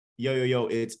Yo,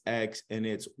 it's X and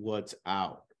it's What's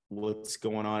Out. What's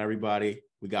going on, everybody?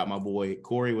 We got my boy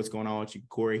Corey. What's going on with you,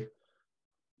 Corey?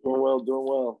 Doing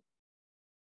well.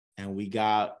 And we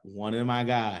got one of my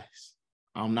guys.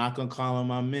 I'm not gonna call him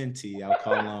my mentee. I'll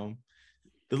call him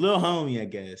the little homie, I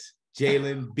guess.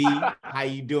 Jalen B. How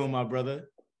you doing, my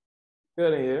brother?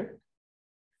 Good in here.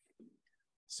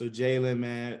 So Jalen,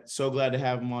 man, so glad to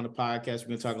have him on the podcast. We're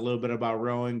gonna talk a little bit about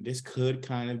rowing. This could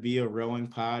kind of be a rowing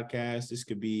podcast. This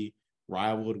could be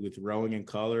rivaled with Rowing in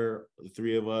Color. The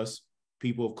three of us,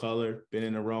 people of color, been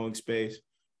in the rowing space.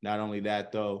 Not only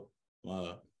that, though,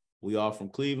 we all from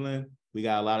Cleveland. We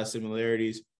got a lot of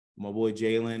similarities. My boy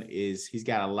Jalen he's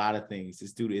got a lot of things.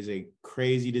 This dude is a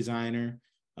crazy designer.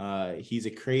 He's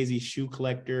a crazy shoe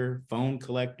collector, phone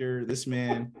collector. This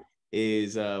man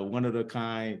is one of the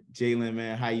kind. Jalen,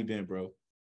 man, how you been, bro?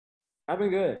 I've been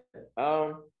good.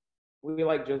 We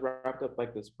just wrapped up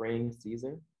the spring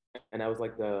season, and that was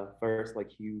the first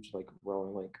huge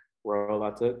rowing roll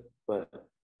I took, but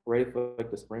ready for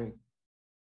the spring.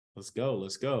 Let's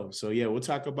go. So yeah, we'll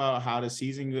talk about how the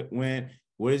season went.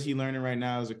 What is he learning right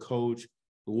now as a coach?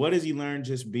 What has he learned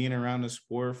just being around the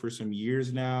sport for some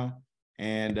years now?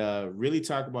 And really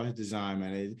talk about his design,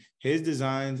 man. His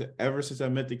designs, ever since I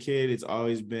met the kid, it's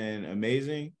always been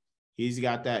amazing. He's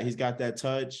got that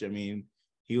touch. I mean,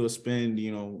 he will spend,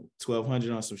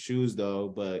 $1,200 on some shoes though,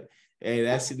 but hey,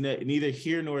 that's neither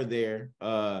here nor there.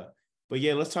 But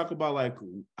yeah, let's talk about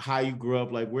how you grew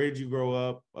up. Where did you grow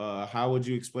up? How would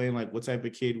you explain what type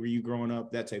of kid were you growing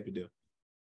up? That type of deal.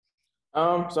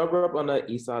 So I grew up on the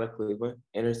east side of Cleveland,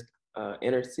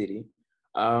 inner city.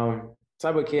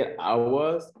 Type of kid I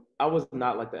was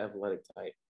not the athletic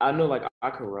type. I knew I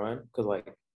could run because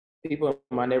people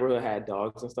in my neighborhood had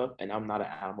dogs and stuff, and I'm not an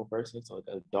animal person. So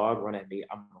a dog run at me,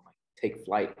 I'm gonna take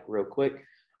flight real quick.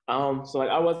 So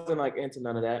I wasn't into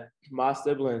none of that. My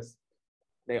siblings,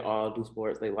 they all do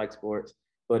sports, they like sports,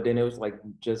 but then it was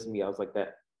just me. I was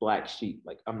that black sheep.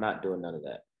 I'm not doing none of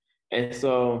that. And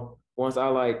so once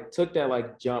I took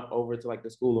that jump over to the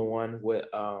School of One with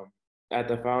at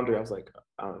the Foundry, I was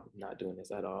I'm not doing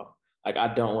this at all. I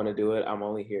don't want to do it. I'm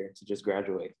only here to just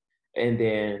graduate. And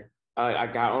then I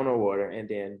got on the water, and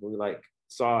then we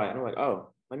saw it, and I'm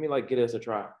oh, let me give this a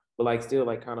try. But still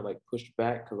kind of pushed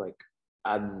back because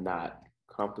I'm not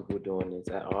comfortable doing this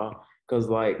at all. Because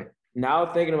now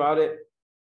thinking about it,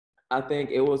 I think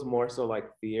it was more so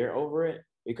fear over it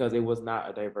because it was not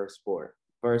a diverse sport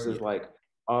versus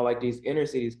all these inner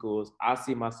city schools. I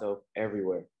see myself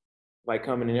everywhere.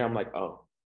 Coming in here, I'm oh,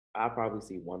 I probably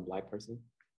see one black person.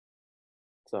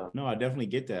 So no, I definitely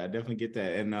get that.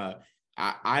 And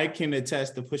I can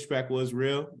attest the pushback was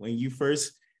real when you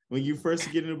first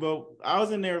get in the boat. I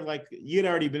was in there you had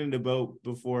already been in the boat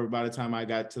before by the time I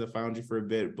got to the Foundry for a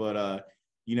bit, but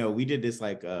we did this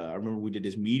I remember we did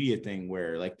this media thing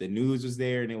where the news was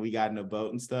there and then we got in the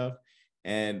boat and stuff,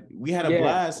 and we had a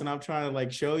blast. And I'm trying to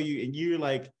show you, and you're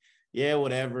yeah,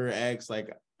 whatever, X,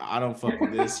 I don't fuck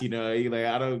with this, you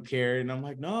I don't care. And I'm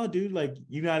no, dude,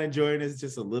 you're not enjoying this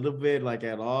just a little bit,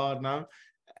 at all. And I'm,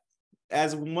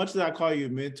 as much as I call you a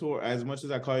mentor, as much as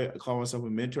I call myself a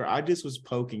mentor, I just was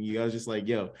poking you. I was just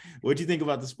yo, what'd you think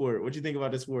about the sport? What'd you think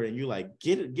about the sport? And you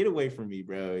get away from me,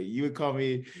 bro. You would call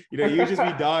me, you would just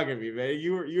be dogging me, man.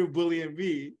 You were bullying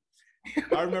me.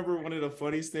 I remember one of the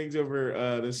funniest things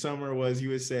over the summer was you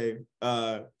would say,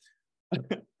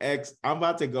 X, I'm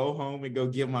about to go home and go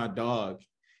get my dog,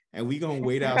 and we gonna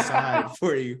wait outside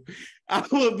for you. I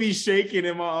will be shaking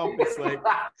in my office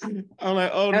I'm oh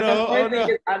no, oh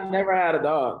no. I never had a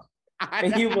dog.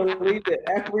 And you believed it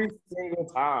every single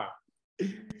time.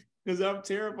 Because I'm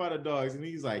terrified of dogs. And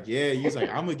he's yeah,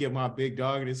 I'm gonna get my big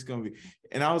dog, and it's gonna be.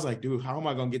 And I was dude, how am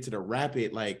I gonna get to the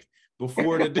rapid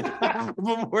before the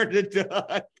before the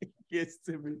dog gets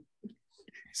to me?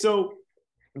 So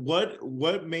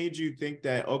what made you think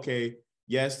that, okay,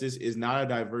 yes, this is not a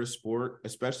diverse sport,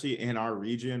 especially in our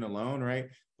region alone, right?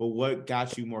 But what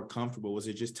got you more comfortable? Was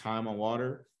it just time on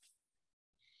water?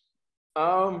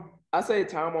 I say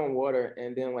time on water,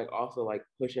 and then also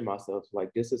pushing myself.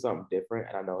 This is something different,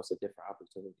 and I know it's a different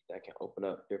opportunity that can open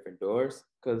up different doors.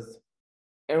 Because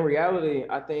in reality,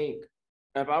 I think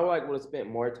if I would have spent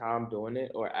more time doing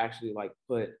it, or actually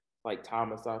put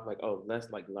time aside, oh, let's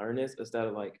learn this instead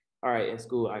of all right, in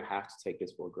school I have to take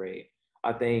this for a grade.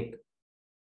 I think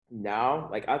now,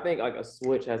 I think a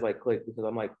switch has clicked because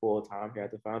I'm full time here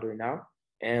at the Foundry now,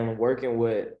 and working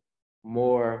with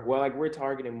more, well, we're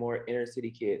targeting more inner city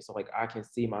kids. So I can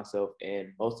see myself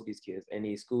in most of these kids in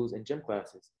these schools and gym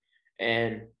classes,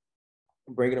 and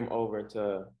bringing them over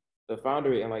to the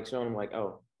Foundry and showing them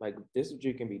oh, this is what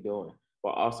you can be doing.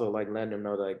 but also like letting them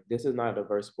know that, like, this is not a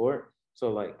diverse sport.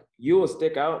 So like you will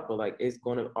stick out, but like it's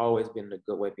going to always be in a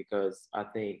good way, because I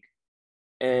think,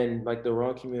 and like the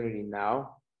rowing community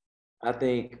now, I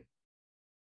think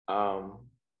um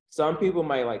some people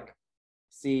might like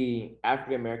see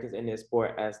African Americans in this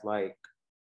sport as like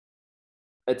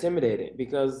intimidated,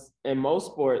 because in most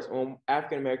sports, when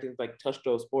African Americans like touch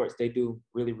those sports, they do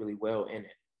really, really well in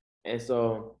it. And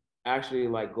so actually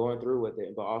like going through with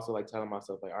it, but also like telling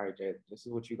myself like, all right, Jay, this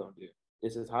is what you're gonna do.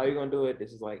 This is how you're gonna do it.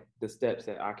 This is like the steps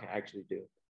that I can actually do.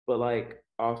 But like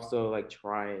also like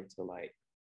trying to like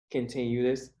continue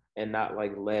this and not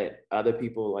like let other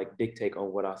people like dictate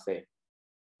on what I say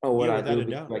or what Yeah, I without do. a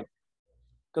doubt. Like,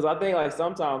 because I think like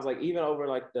sometimes like even over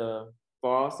like the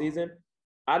fall season,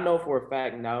 I know for a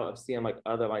fact now of seeing like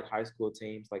other like high school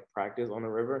teams like practice on the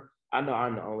river. I know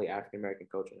I'm the only African American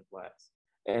coach in the class,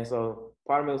 and so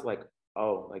part of me was like,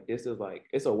 oh, like this is like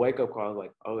it's a wake up call.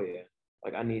 Like, oh yeah,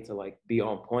 like I need to like be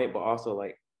on point, but also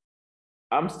like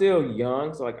I'm still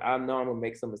young, so like I know I'm gonna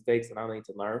make some mistakes and I need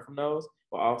to learn from those.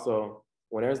 But also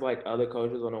when there's like other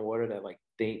coaches on the water that like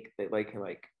think that like can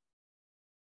like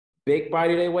big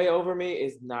body their way over me,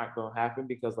 is not gonna happen,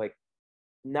 because like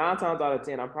 9 times out of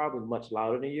 10, I'm probably much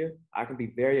louder than you. I can be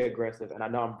very aggressive, and I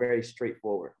know I'm very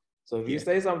straightforward. So if you Yeah.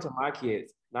 say something to my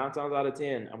kids, 9 times out of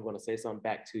 10, I'm gonna say something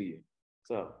back to you.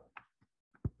 So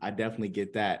I definitely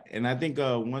get that. And I think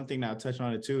one thing that I'll touch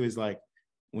on it too is like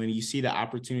when you see the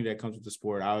opportunity that comes with the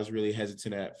sport, I was really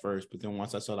hesitant at first, but then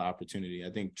once I saw the opportunity,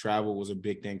 I think travel was a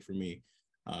big thing for me.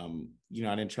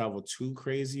 I didn't travel too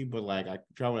crazy, but like I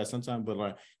traveled at some time, but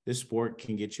like this sport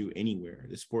can get you anywhere.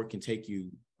 This sport can take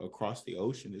you across the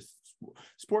ocean. This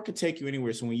sport can take you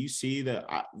anywhere. So when you see the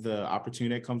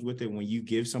opportunity that comes with it, when you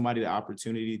give somebody the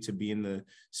opportunity to be in the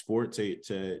sport,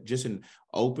 to just an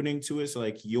opening to it. So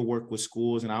like you'll work with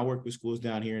schools, and I work with schools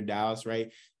down here in Dallas,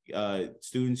 right?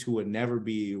 Students who would never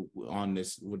be on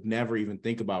this, would never even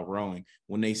think about rowing.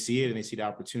 When they see it and they see the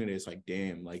opportunity, it's like,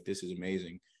 damn, like this is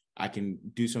amazing. I can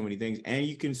do so many things, and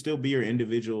you can still be your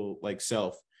individual like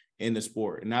self in the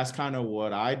sport. And that's kind of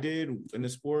what I did in the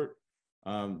sport.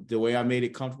 The way I made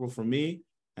it comfortable for me,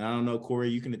 and I don't know, Corey,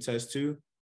 you can attest to,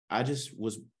 I just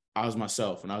was, I was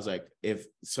myself. And I was like, if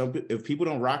people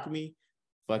don't rock with me,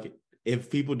 fuck it. If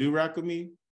people do rock with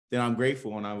me, then I'm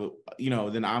grateful. And I will,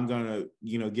 then I'm going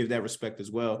to, give that respect as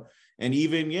well. And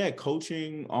even,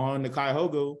 coaching on the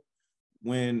Cuyahoga,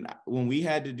 when we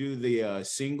had to do the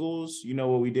singles,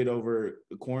 what we did over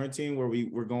the quarantine, where we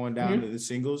were going down to the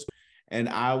singles, and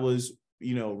I was,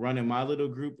 running my little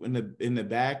group in the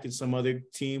back, and some other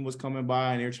team was coming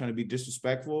by and they were trying to be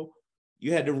disrespectful.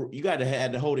 You had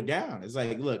to hold it down. It's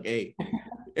like, look, hey,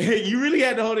 you really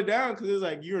had to hold it down, because it's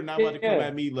like you're not about to come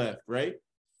at me left, right?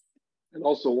 And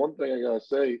also, one thing I gotta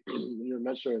say, when you're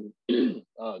mentioning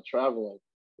traveling,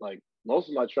 like most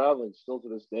of my traveling still to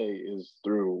this day is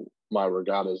through my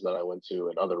regattas that I went to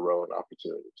and other rowing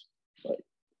opportunities. Like,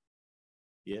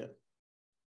 yeah.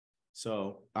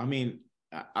 So, I mean,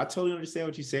 I totally understand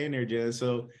what you're saying there, Jen.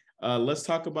 So, let's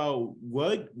talk about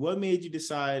what made you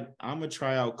decide I'm gonna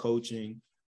try out coaching.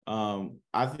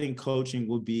 I think coaching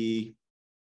would be,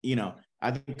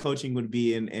 I think coaching would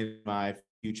be in my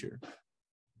future.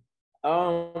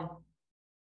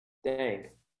 Dang.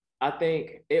 I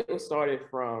think it was started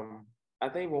from, I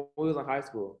think when we was in high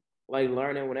school, like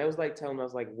learning, when they was like telling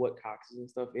us like what coxes and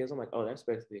stuff is, I'm like, oh, that's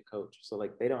basically a coach. So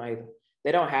like they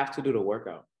don't have to do the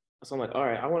workout. So I'm like, all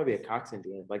right, I want to be a coxswain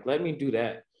then. Like let me do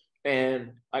that.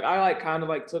 And like I like kind of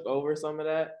like took over some of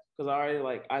that, because I already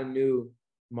like I knew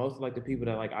most of like the people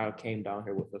that like I came down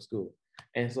here with for school.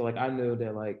 And so like I knew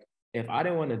that like if I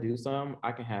didn't want to do something,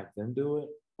 I can have them do it.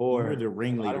 You Or were the if I don't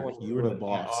ringleader. want to You were do the it at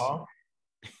boss. all,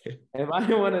 if I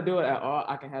didn't want to do it at all,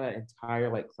 I can have that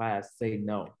entire like class say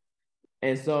no.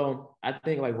 And so I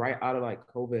think like right out of like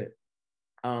COVID,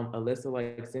 Alyssa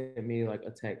like sent me like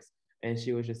a text, and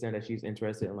she was just saying that she's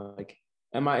interested in like,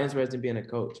 am I interested in being a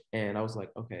coach? And I was like,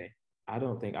 okay, I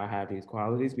don't think I have these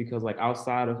qualities, because like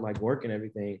outside of like work and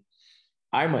everything,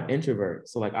 I'm an introvert.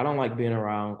 So like I don't like being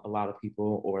around a lot of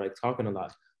people or like talking a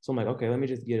lot. So I'm like, okay, let me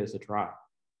just give this a try.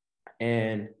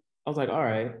 And I was like, all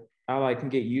right, I like can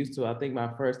get used to it. I think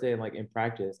my first day like in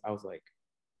practice, I was like,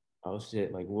 oh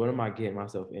shit, like what am I getting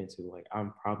myself into? Like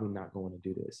I'm probably not going to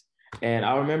do this. And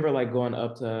I remember like going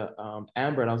up to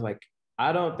Amber, and I was like,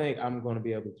 I don't think I'm going to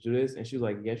be able to do this. And she was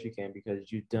like, yes, you can,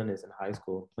 because you've done this in high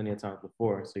school plenty of times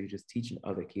before. So you're just teaching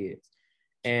other kids.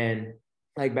 And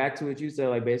like back to what you said,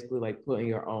 like basically like putting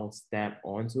your own stamp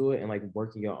onto it and like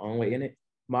working your own way in it.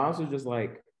 Mom was just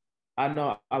like, I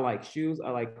know I like shoes,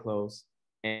 I like clothes,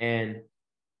 and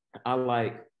I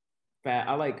like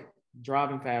I like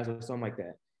driving fast or something like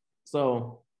that.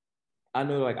 So I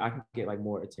know like I can get like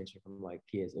more attention from like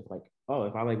kids if like, oh,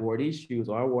 if I like wore these shoes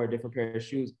or I wore a different pair of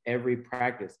shoes every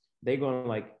practice, they're gonna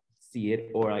like see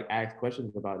it or like ask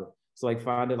questions about it. So like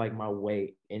finding like my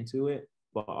way into it,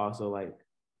 but also like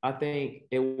I think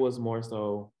it was more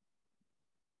so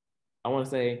I want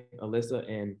to say Alyssa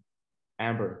and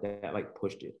Amber that like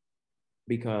pushed it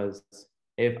because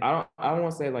if I don't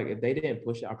want to say like if they didn't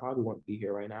push it, I probably wouldn't be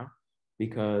here right now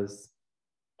because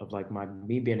of like my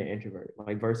me being an introvert,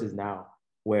 like versus now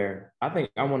where I think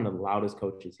I'm one of the loudest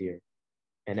coaches here,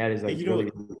 and that is And like you know,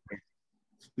 really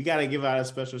we got to give out a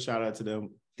special shout out to them.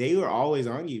 They were always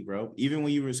on you, bro. Even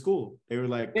when you were in school, they were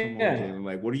like, "Come on, yeah. Jalen.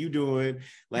 Like, what are you doing?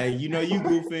 Like, you know, you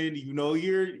goofing. You know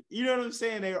what I'm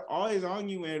saying? They were always on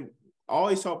you and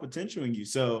always saw potential in you.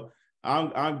 So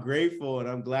I'm grateful and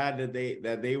I'm glad that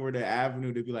they were the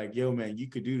avenue to be like, yo, man, you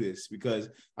could do this because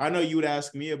I know you would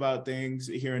ask me about things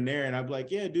here and there, and I'd be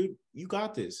like, yeah, dude, you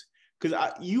got this.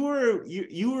 Because you were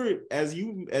as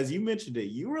you mentioned it,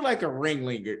 you were like a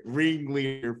ringleader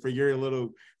for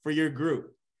your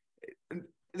group.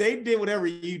 They did whatever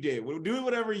you did. We'll do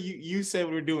whatever you said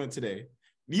we were doing today.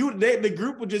 The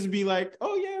group would just be like,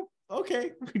 oh yeah,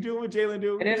 okay, we doing what Jalen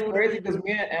do. And it's Do whatever crazy you because do.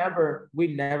 me and Amber, we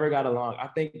never got along. I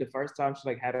think the first time she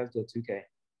like had us do a 2K,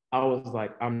 I was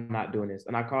like, I'm not doing this.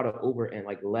 And I called an Uber and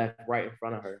like left right in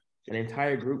front of her. An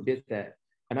entire group did that.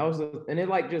 And and it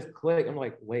like just clicked. I'm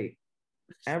like, wait,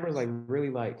 Amber's like really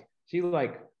like, she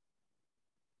like,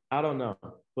 I don't know.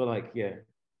 But like, yeah,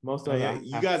 most Oh, of it, yeah, I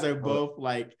you have guys are to both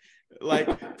like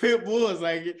pit bulls.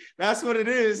 Like that's what it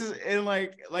is. And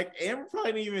like Amber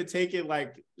probably didn't even take it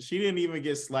like she didn't even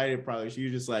get slighted. Probably she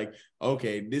was just like,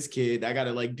 okay, this kid, I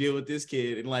gotta like deal with this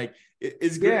kid. And like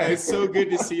it's good. yeah. It's so good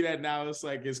to see that now. It's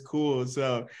like it's cool.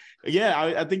 So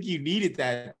yeah, I think you needed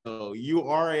that though. You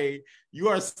are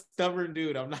a stubborn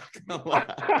dude. I'm not gonna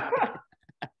lie.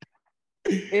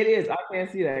 It is. I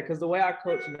can't see that because the way I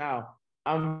coach now,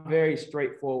 I'm very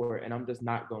straightforward and I'm just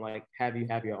not gonna like have you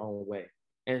have your own way.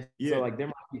 And so Yeah, like there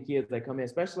might be kids that come in,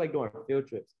 especially like during field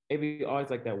trips. Maybe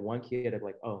always like that one kid that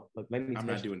like, oh, look, let me I'm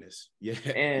not test you. doing this. Yeah,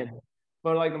 And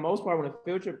for like the most part, when a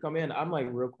field trip come in, I'm like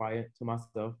real quiet to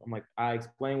myself. I'm like, I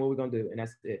explain what we're gonna do, and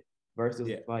that's it. Versus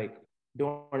yeah. like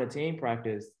during a team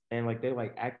practice and like they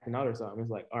like acting out or something.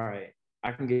 It's like, all right,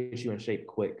 I can get you in shape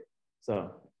quick.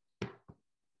 So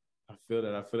I feel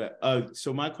that. I feel that.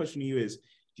 So my question to you is,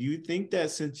 do you think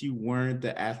that since you weren't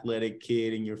the athletic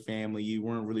kid in your family, you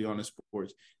weren't really on the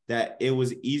sports, that it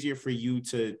was easier for you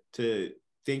to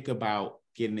think about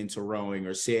getting into rowing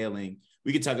or sailing?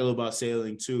 We could talk a little about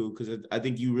sailing too, because I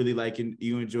think you really like and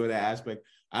you enjoy that aspect.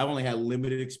 I only had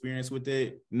limited experience with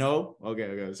it. No?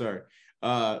 Okay, sorry.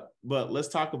 But let's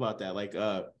talk about that. Like,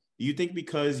 do you think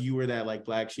because you were that like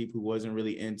black sheep who wasn't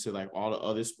really into like all the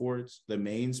other sports, the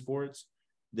main sports,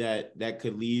 that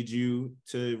could lead you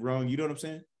to wrong? You know what I'm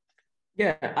saying?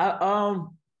 yeah,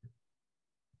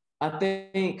 I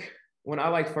think when I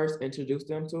like first introduced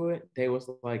them to it, they was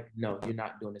like, "No, you're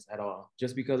not doing this at all."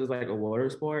 Just because it's like a water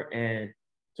sport, and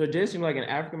traditionally, like in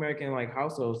African American like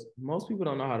households, most people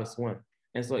don't know how to swim,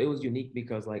 and so it was unique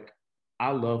because like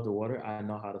I love the water, I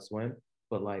know how to swim,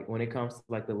 but like when it comes to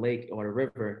like the lake or the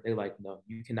river, they're like, "No,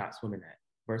 you cannot swim in that."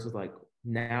 Versus like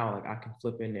now, like I can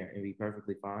flip in there and be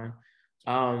perfectly fine.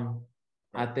 Um,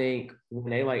 I Right. think when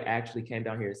they like actually came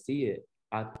down here to see it,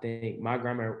 I think my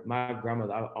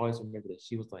grandmother, I always remember this.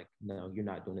 She was like, "No, you're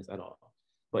not doing this at all."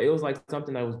 But it was like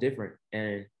something that was different,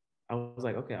 and I was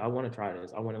like, "Okay, I want to try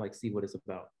this. I want to like see what it's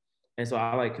about." And so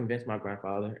I like convinced my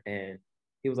grandfather, and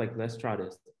he was like, "Let's try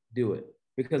this. Do it."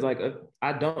 Because like if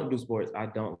I don't do sports, I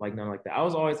don't like none like that. I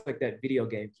was always like that video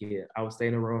game kid. I would stay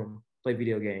in a room, play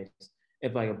video games.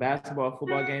 If like a basketball,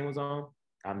 football game was on,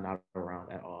 I'm not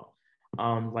around at all.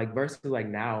 Like versus like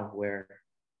now where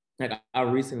like I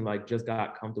recently like just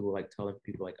got comfortable like telling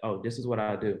people like, oh, this is what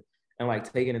I do. And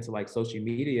like taking it to like social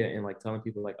media and like telling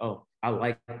people like, oh, I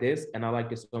like this and I like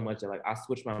this so much that like I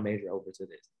switched my major over to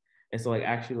this. And so like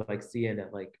actually like seeing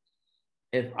that like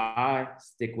if I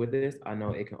stick with this, I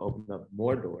know it can open up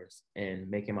more doors and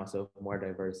making myself more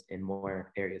diverse in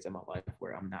more areas in my life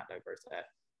where I'm not diverse at.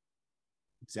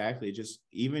 Exactly. Just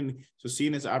even so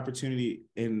seeing this opportunity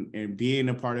and being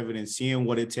a part of it and seeing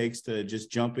what it takes to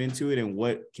just jump into it and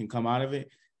what can come out of it,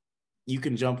 you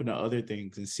can jump into other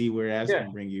things and see where that's Yeah. going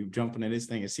to bring you. Jump into this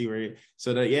thing and see where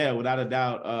so that, yeah, without a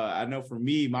doubt. I know for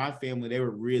me, my family, they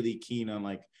were really keen on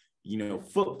like,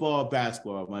 football,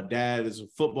 basketball. My dad is a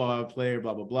football player,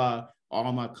 blah, blah, blah.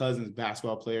 All my cousins,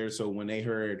 basketball players. So when they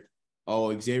heard,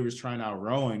 oh, Xavier's trying out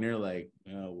rowing, they're like,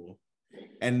 oh, well.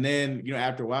 And then,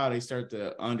 after a while, they start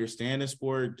to understand the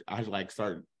sport. I like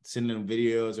start sending them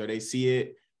videos or they see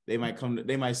it.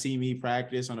 they might see me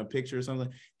practice on a picture or something.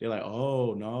 They're like,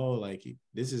 oh no, like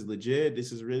this is legit.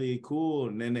 This is really cool.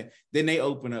 And then they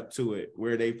open up to it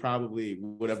where they probably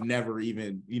would have never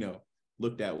even,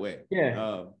 looked that way.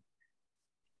 Yeah.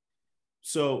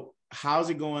 So how's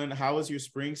it going? How was your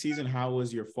spring season? How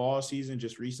was your fall season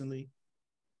just recently?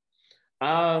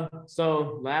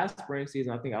 So last spring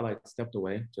season, I think I like stepped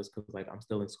away just because like I'm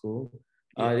still in school.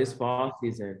 Yeah. This fall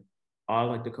season, all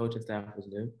like the coaching staff was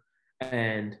new,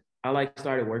 and I like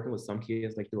started working with some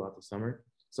kids like throughout the summer.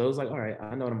 So it was like, all right,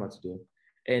 I know what I'm about to do.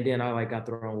 And then I like got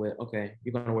thrown with, okay,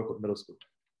 you're gonna work with middle school,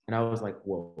 and I was like,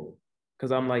 whoa,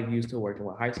 because I'm like used to working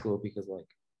with high school because like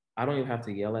I don't even have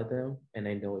to yell at them, and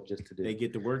they know what just to do. They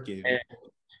get the work in. And,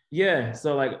 yeah,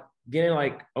 so like getting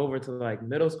like over to like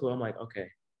middle school, I'm like, okay,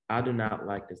 I do not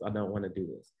like this. I don't want to do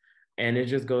this. And it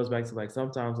just goes back to like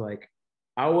sometimes like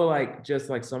I will like just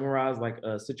like summarize like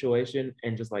a situation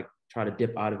and just like try to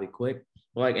dip out of it quick.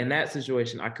 But like in that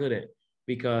situation, I couldn't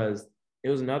because it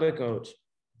was another coach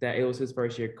that it was his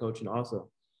first year coaching also.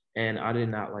 And I did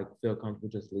not like feel comfortable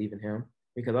just leaving him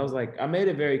because I was like, I made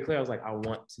it very clear. I was like, I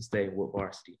want to stay with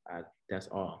varsity. That's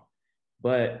all.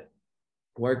 But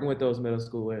working with those middle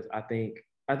schoolers, I think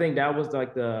that was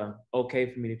like the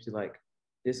okay for me to be like,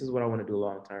 this is what I want to do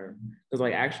long term. Because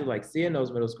like actually like seeing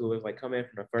those middle schoolers like come in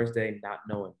from the first day not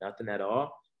knowing nothing at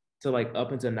all to like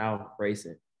up until now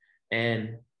racing.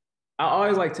 And I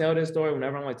always like tell this story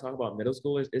whenever I'm like talking about middle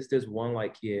schoolers. It's this one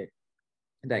like kid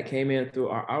that came in through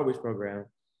our outreach program.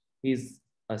 He's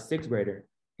a sixth grader.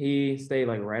 He stayed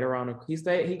like right around.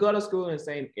 He go to school in the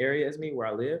same area as me where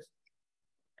I live,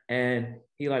 and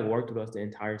he like worked with us the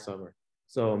entire summer.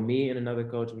 So me and another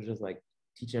coach was just like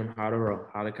teaching him how to row,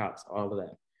 how to cops, all of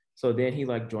that. So then he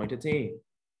like joined the team.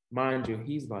 Mind you,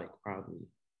 he's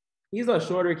a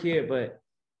shorter kid, but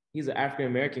he's an African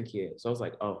American kid. So I was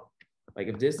like, oh, like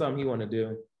if this is something he want to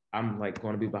do, I'm like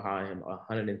going to be behind him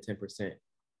 110%.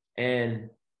 And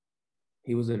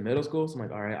he was in middle school, so I'm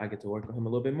like, all right, I get to work with him a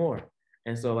little bit more.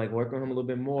 And so like working with him a little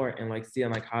bit more and like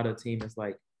seeing like how the team is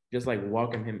like just like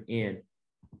welcome him in,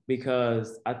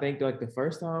 because I think like the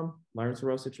first time learn to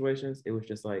row situations, it was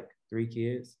just like 3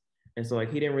 kids. And so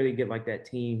like he didn't really get like that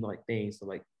team like thing. So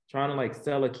like trying to like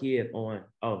sell a kid on,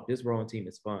 oh, this rowing team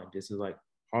is fun. This is like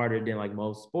harder than like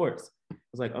most sports.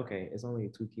 It's like, okay, it's only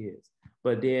 2 kids.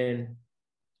 But then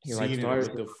he like Seeing it started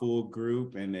with the full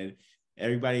group, and then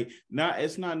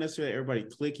it's not necessarily everybody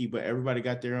clicky, but everybody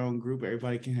got their own group.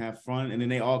 Everybody can have fun, and then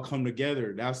they all come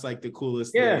together. That's like the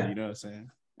coolest thing, you know what I'm saying?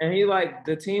 And he like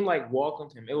the team like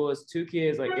welcomed him. It was 2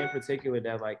 kids like in particular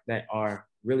that are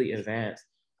really advanced.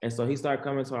 And so he started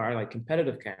coming to our like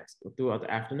competitive camps throughout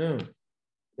the afternoon.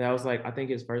 That was like, I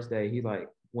think his first day, he like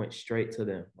went straight to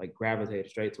them, like gravitated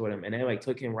straight toward him. And they like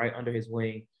took him right under his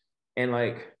wing. And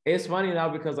like it's funny now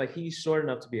because like he's short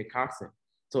enough to be a coxswain.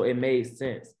 So it made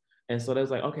sense. And so they was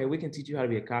like, okay, we can teach you how to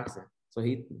be a coxswain. So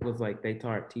he was like, they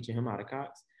started teaching him how to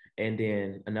cox. And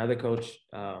then another coach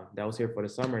that was here for the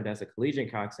summer, that's a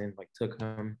collegiate coxswain, like took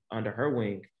him under her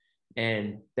wing.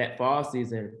 And that fall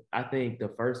season, I think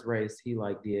the first race he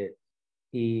like did,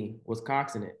 he was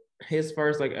coxing it. His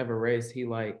first like ever race,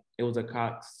 it was a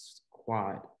cox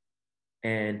quad,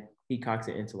 and he coxed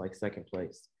it into like second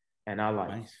place. And I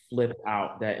like flipped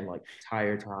out that in like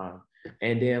entire time.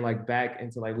 And then like back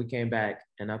into like we came back,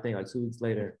 and I think like 2 weeks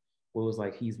later, it was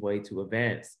like he's way too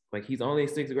advanced. Like he's only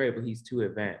sixth grade, but he's too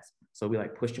advanced. So we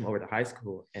like pushed him over to high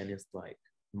school, and it's like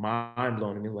mind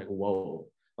blowing to me. Like whoa,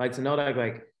 like to know that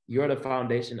like you're the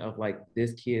foundation of like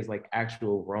this kid's like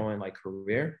actual rowing like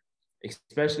career,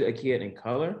 especially a kid in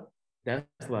color. That's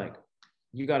like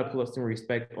you got to put some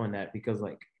respect on that, because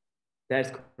like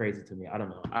that's crazy to me. I don't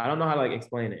know how to like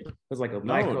explain it. It's like a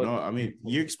black coach. No. I mean,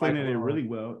 you're explaining it really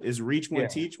well. It's reach one,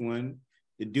 teach one.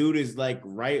 The dude is like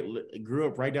grew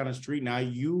up right down the street. Now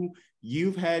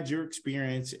you've had your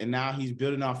experience, and now he's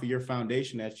building off of your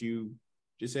foundation that you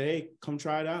just say, hey, come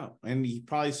try it out. And he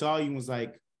probably saw you and was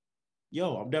like,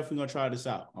 yo, I'm definitely gonna try this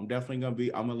out.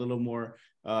 I'm a little more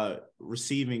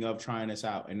receiving of trying this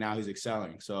out. And now he's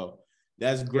excelling. So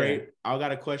that's great. I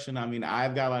got a question. I mean,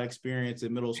 I've got a lot of experience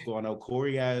in middle school. I know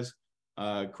Corey's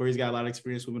got a lot of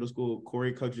experience with middle school.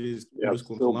 Corey coaches middle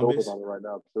school in Columbus. On it right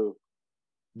now too.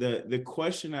 The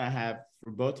question I have for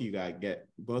both of you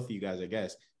guys, I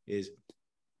guess, is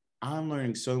I'm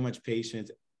learning so much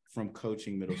patience from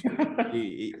coaching middle school.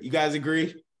 You guys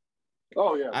agree?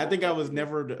 Oh yeah. I think I was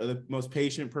never the most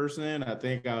patient person. I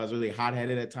think I was really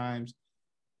hot-headed at times.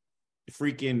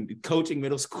 Freaking coaching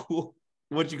middle school.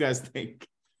 What you guys think?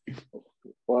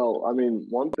 Well, I mean,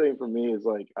 one thing for me is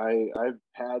like I've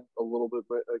had a little bit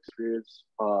of experience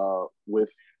with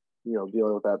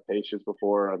dealing with that patience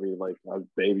before. I mean, like I've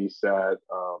babysat.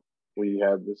 We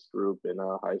had this group in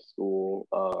high school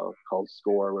called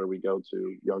SCORE, where we go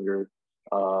to younger,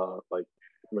 like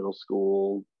middle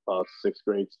school, sixth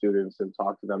grade students and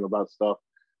talk to them about stuff.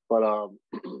 But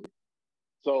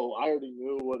so I already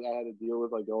knew what I had to deal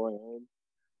with, like going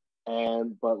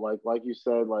in, but like you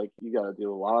said, like you got to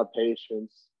deal with a lot of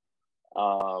patience.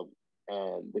 Um,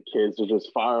 and the kids are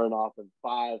just firing off in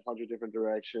 500 different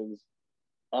directions.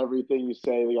 Everything you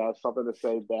say, they got something to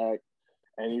say back,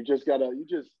 and you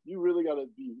really gotta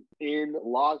be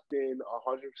locked in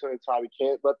 100% of the time. You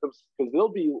can't let them, because they'll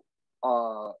be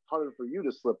hunting for you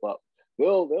to slip up.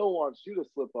 They'll want you to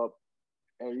slip up,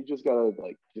 and you just gotta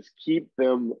just keep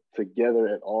them together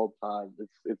at all times.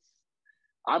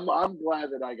 I'm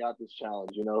glad that I got this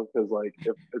challenge, because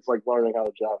it's like learning how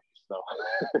to drive snow.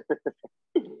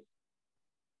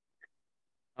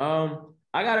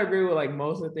 I gotta agree with like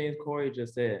most of the things Corey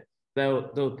just said.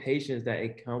 The patience that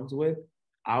it comes with,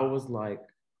 I was like,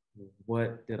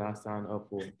 what did I sign up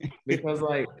for? Because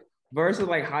like versus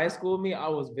like high school me, I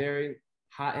was very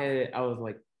hot-headed. I was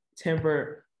like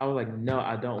tempered. I was like, no,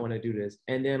 I don't want to do this.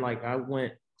 And then like I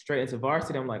went straight into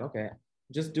varsity. I'm like, okay,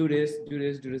 just do this,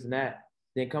 and that.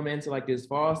 Then coming into like this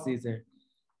fall season,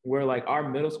 where like our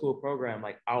middle school program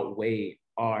like outweighed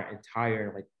our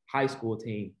entire like high school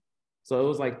team. So it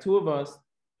was like two of us.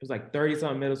 It was like 30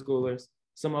 something middle schoolers.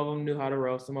 Some of them knew how to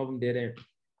row, some of them didn't.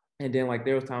 And then like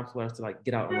there was times for us to like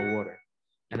get out on the water.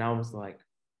 And I was like,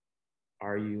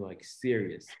 are you like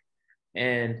serious?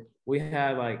 And we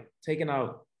had like taken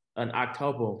out an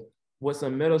octuple with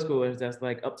some middle schoolers that's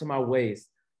like up to my waist.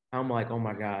 I'm like, oh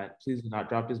my God, please do not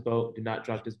drop this boat. Do not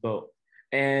drop this boat.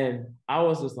 And I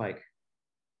was just like,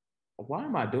 why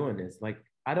am I doing this? Like,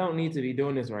 I don't need to be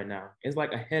doing this right now. It's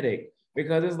like a headache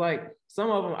because it's like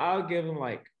some of them, I'll give them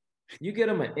like, you get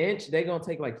them an inch, they're going to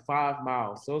take like 5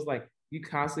 miles. So it's like, you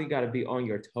constantly got to be on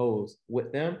your toes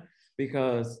with them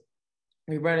because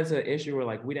we ran into an issue where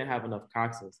like we didn't have enough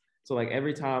coxes. So like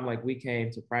every time like we came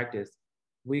to practice,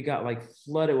 we got like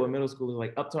flooded with middle schoolers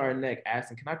like up to our neck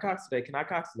asking, can I cox today? Can I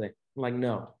cox today? I'm like,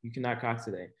 no, you cannot cox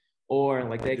today. Or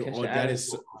like they catch the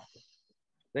attitude.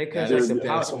 They catch like the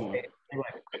power.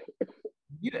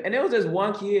 And there was this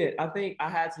one kid, I think I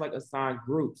had to like assign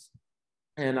groups.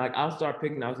 And like I'll start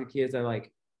picking out the kids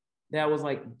that was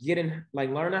like getting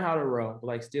like learning how to row, but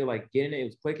like still like getting it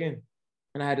was clicking.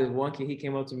 And I had this one kid, he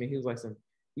came up to me, he was like,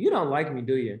 you don't like me,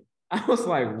 do you? I was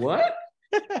like, what?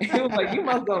 He was like, you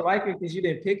must don't like me because you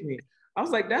didn't pick me. I was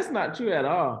like, that's not true at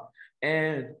all.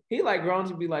 And he like grown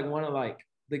to be like one of like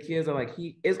the kids are like,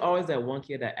 he is always that one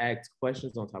kid that asks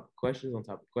questions on top of questions on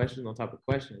top of questions on top of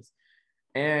questions.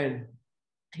 And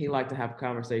he liked to have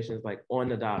conversations like on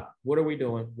the dot. What are we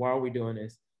doing? Why are we doing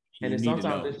this? And then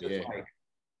sometimes it's just like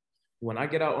when I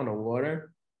get out on the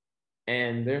water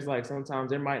and there's like sometimes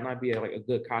there might not be like a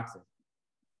good coxswain.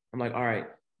 I'm like, all right,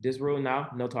 this rule now,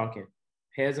 no talking.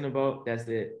 Heads in the boat, that's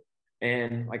it.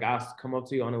 And like I'll come up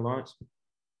to you on the launch,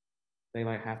 they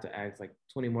like have to ask like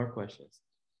 20 more questions.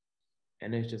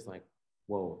 And it's just like,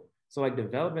 whoa. So like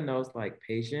developing those like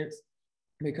patience,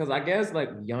 because I guess like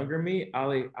younger me,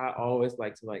 I always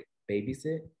like to like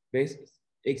babysit, basically,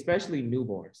 especially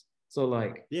newborns. So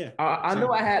like, yeah, I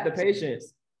know I had the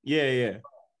patience. Yeah.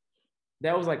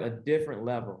 That was like a different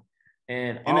level,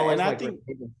 and always I like think,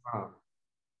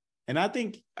 and I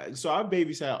think so. I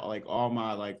babysat like all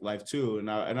my like life too, and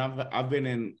I've been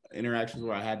in interactions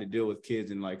where I had to deal with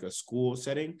kids in like a school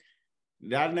setting.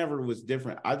 That never was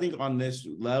different. I think on this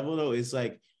level though, it's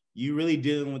like you really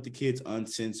dealing with the kids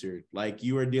uncensored. Like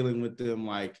you are dealing with them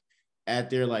like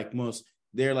at their like most,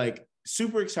 they're like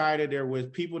super excited. They're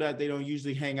with people that they don't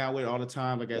usually hang out with all the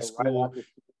time, like at school.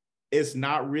 It's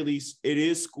not really, it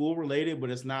is school related, but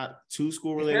it's not too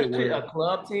school related. Especially a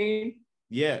club team.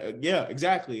 Yeah,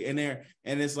 exactly. And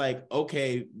it's like,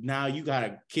 okay, now you got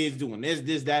a kids doing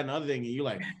this, that, and other thing. And you're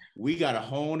like, we got to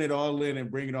hone it all in and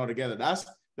bring it all together. That's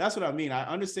what I mean. I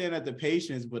understand that the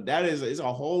patience, but that is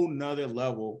a whole nother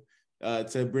level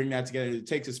to bring that together. It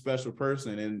takes a special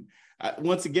person. And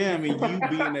once again, I mean, you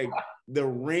being the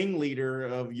ringleader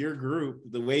of your group,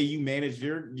 the way you manage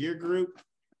your group,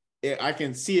 I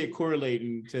can see it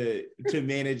correlating to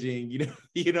managing,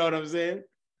 you know what I'm saying?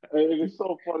 And it's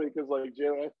so funny because like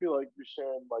Jalen, I feel like you're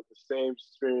sharing like the same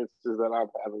experiences that I'm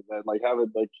having, man. Like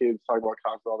having like kids talking about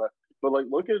cops and all that. But like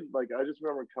look at like I just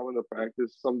remember coming to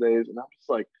practice some days and I'm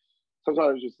just like sometimes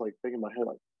I was just like thinking in my head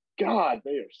like, God,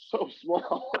 they are so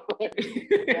small. Like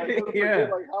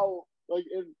how like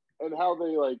and how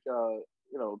they like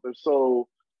they're so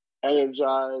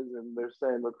energized and they're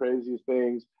saying the craziest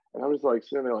things. And I'm just like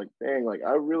sitting there like, dang, like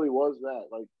I really was that.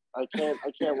 Like I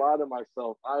can't lie to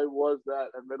myself. I was that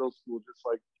in middle school just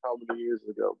like how many years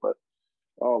ago. But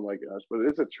oh my gosh, but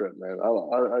it's a trip, man.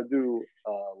 I do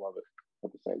love it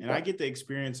at the same time. And I get the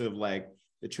experience of like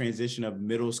the transition of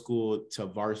middle school to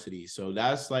varsity. So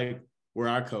that's like where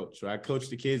I coach. So I coach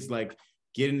the kids, like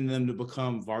getting them to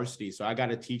become varsity. So I got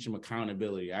to teach them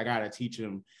accountability. I got to teach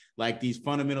them like these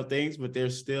fundamental things, but they're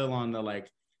still on the like,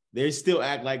 they still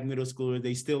act like middle schoolers.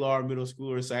 They still are middle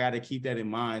schoolers. So I got to keep that in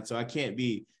mind. So I can't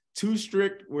be too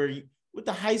strict where with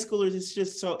the high schoolers, it's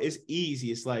just so it's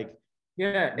easy. It's like,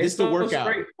 yeah, this it's the so workout.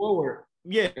 Straightforward.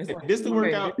 Yeah, like, this the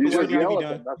workout. You The just workout yell be at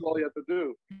done. them. That's all you have to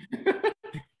do.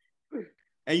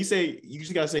 And you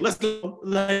just gotta say, let's go.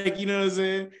 Like, you know what I'm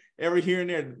saying? Every here and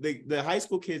there. The high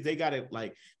school kids, they got it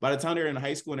like by the time they're in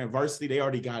high school and at varsity, they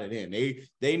already got it in.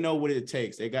 They know what it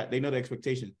takes. They know the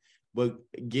expectation. But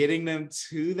getting them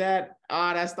to that,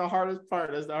 that's the hardest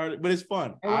part. That's the hardest, but it's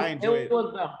fun. I enjoy it.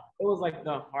 It was like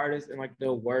the hardest and like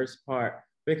the worst part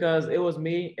because it was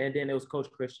me and then it was Coach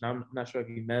Christian. I'm not sure if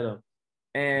you met him.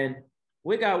 And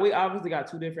we obviously got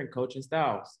two different coaching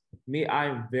styles. Me,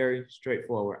 I'm very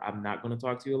straightforward. I'm not going to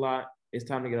talk to you a lot. It's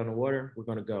time to get on the water. We're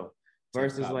going to go.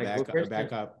 Versus cop, like bad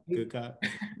cop, good cop.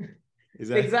 Is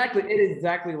that exactly? It is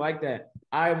exactly like that.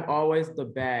 I'm always the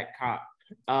bad cop.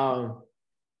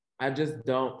 I just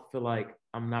don't feel like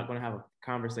I'm not going to have a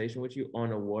conversation with you on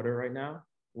the water right now.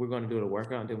 We're going to do the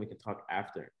workout and then we can talk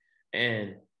after.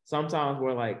 And sometimes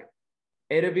we're like,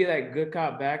 it'll be like good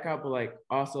cop, bad cop, but like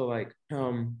also like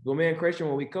when me and Christian,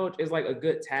 when we coach, it's like a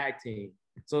good tag team.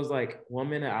 So it's like 1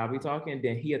 minute I'll be talking,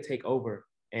 then he'll take over.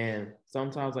 And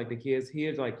sometimes like the kids,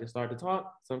 he'll like just start to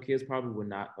talk. Some kids probably would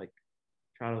not like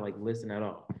try to like listen at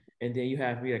all. And then you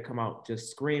have me to come out just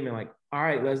screaming like, all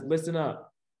right, let's listen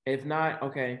up. If not,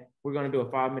 okay, we're gonna do a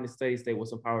 5-minute steady state with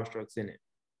some power strokes in it.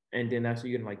 And then that's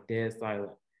when you're getting like dead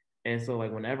silent. And so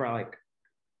like whenever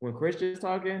when Christian's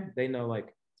talking, they know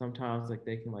like sometimes like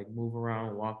they can like move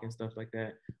around, walk and stuff like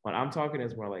that. When I'm talking,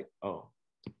 it's more like, oh,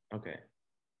 okay.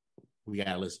 We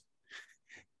gotta listen.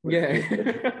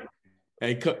 Yeah.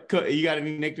 Hey, you got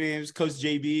any nicknames? Coach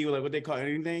JB, like what they call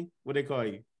anything? What they call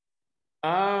you?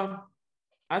 I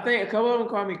think a couple of them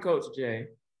call me Coach J,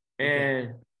 and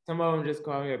Okay. some of them just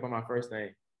call me by my first name.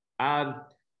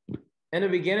 In the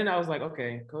beginning, I was like,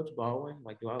 okay, Coach Baldwin,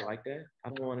 like, do I like that? I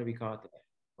don't want to be called that.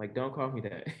 Like, don't call me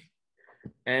that.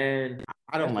 And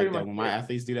I don't like that when my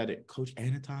athletes do that. Coach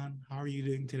Anaton, how are you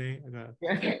doing today?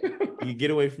 You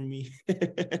get away from me.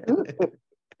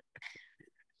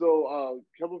 So,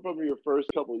 coming from your first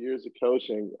couple of years of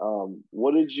coaching,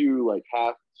 what did you like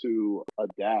have to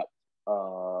adapt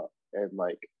and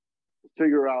like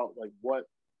figure out like what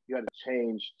you had to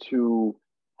change to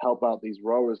help out these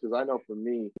rowers? Because I know for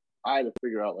me, I had to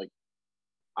figure out like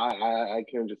I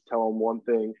couldn't just tell them one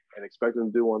thing and expect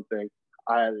them to do one thing.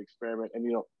 I had to experiment. And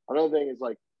another thing is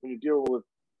like when you're dealing with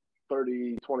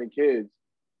 30, 20 kids,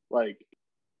 like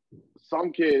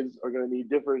some kids are going to need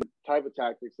different type of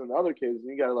tactics than other kids. And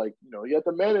you got to like, you have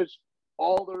to manage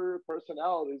all their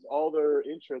personalities, all their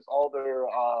interests, all their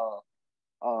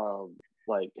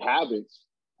like habits.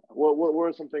 What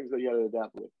were some things that you had to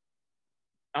adapt with?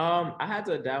 I had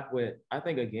to adapt with, I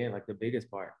think again, like the biggest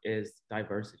part is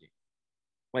diversity.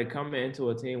 Like coming into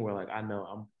a team where like I know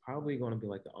I'm probably going to be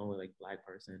like the only like Black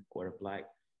person or the Black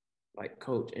like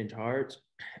coach in charge,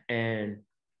 and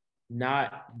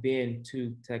not being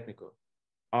too technical.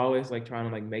 Always like trying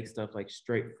to like make stuff like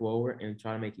straightforward and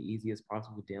try to make it easy as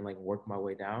possible, then like work my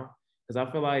way down. Because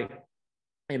I feel like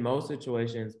in most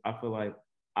situations, I feel like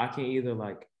I can either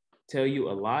like tell you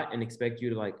a lot and expect you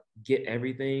to like get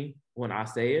everything when I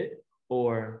say it,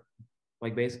 or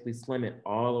like basically slim it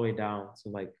all the way down to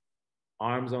like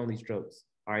arms only strokes.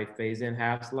 All right, phase in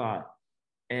half slide.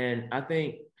 And I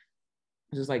think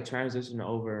just like transitioning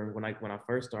over when I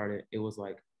first started, it was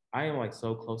like I am like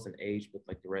so close in age with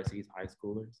like the rest of these high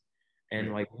schoolers.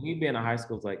 And like me being a high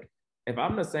school is like if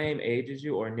I'm the same age as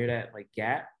you or near that like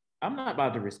gap, I'm not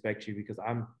about to respect you because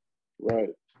I'm right.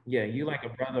 Yeah, you like a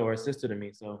brother or a sister to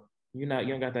me. So you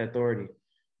don't got that authority.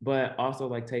 But also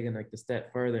like taking like the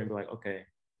step further and be like, okay,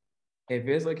 if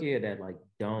it's a kid that like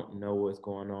don't know what's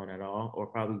going on at all, or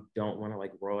probably don't want to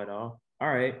like row at all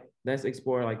right, let's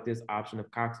explore like this option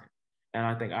of coxing. And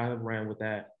I think I have ran with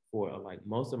that for like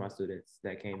most of my students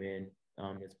that came in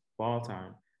this fall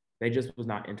time. They just was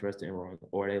not interested in rowing,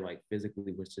 or they like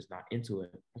physically was just not into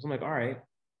it. So I'm like, all right.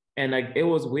 And like it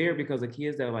was weird because the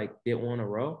kids that like didn't want to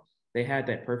row, they had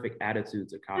that perfect attitude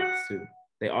to cox too.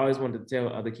 They always wanted to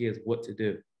tell other kids what to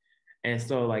do. And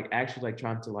so like actually like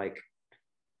trying to like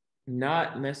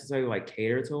not necessarily like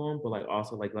cater to them, but like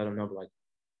also like let them know like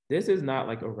this is not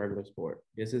like a regular sport.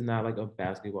 This is not like a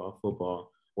basketball,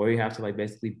 football, where you have to like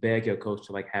basically beg your coach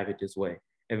to like have it this way.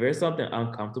 If there's something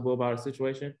uncomfortable about a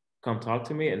situation, come talk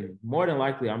to me, and more than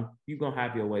likely, you gonna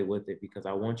have your way with it because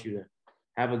I want you to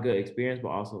have a good experience, but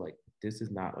also like this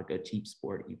is not like a cheap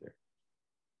sport either.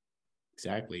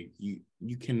 Exactly.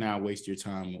 You cannot waste your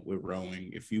time with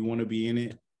rowing. If you want to be in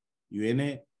it, you in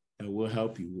it, and we'll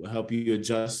help you. We'll help you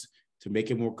adjust to make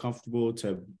it more comfortable.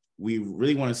 We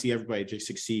really want to see everybody just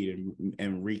succeed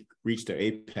and reach their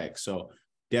apex. So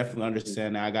definitely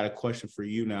understand that. I got a question for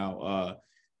you now.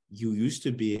 You used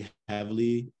to be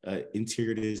heavily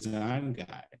interior design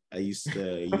guy. I used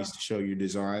to show your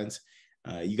designs.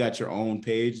 You got your own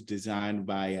page designed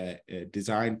by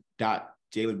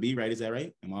design.Jalen B, right? Is that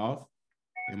right? Am I off?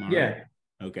 Am I Yeah. right?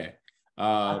 Okay.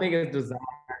 I think it's design.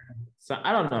 So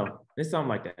I don't know. It's something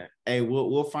like that. Hey,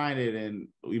 we'll find it and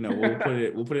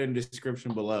we'll put it in the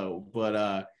description below.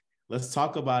 But let's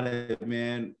talk about it,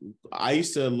 man. I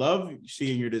used to love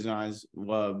seeing your designs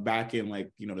back in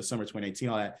like the summer 2018,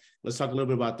 all that. Let's talk a little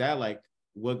bit about that. Like,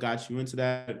 what got you into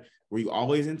that? Were you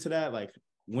always into that? Like,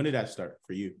 when did that start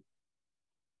for you?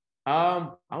 I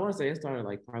want to say it started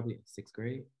like probably in sixth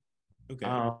grade. Okay.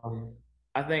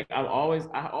 I think I always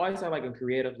had like a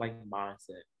creative like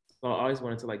mindset. So I always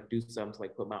wanted to like do something to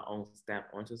like put my own stamp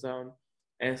onto something.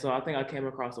 And so I think I came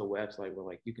across a website where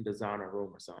like you can design a room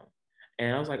or something.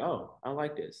 And I was like, oh, I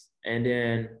like this. And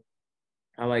then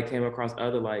I like came across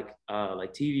other like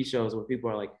TV shows where people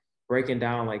are like breaking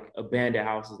down like abandoned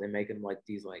houses and making them like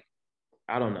these like,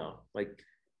 I don't know, like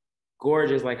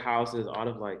gorgeous like houses out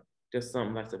of like just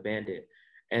something that's abandoned.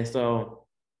 And so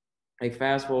like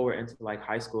fast forward into like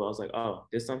high school, I was like, oh,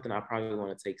 this is something I probably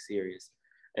want to take serious.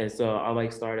 And so I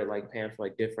like started like paying for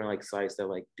like different like sites that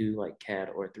like do like CAD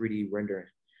or 3D rendering.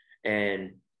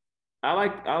 And I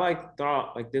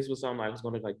thought like this was something I was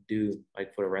gonna like do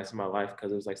like for the rest of my life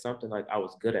because it was like something like I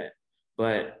was good at.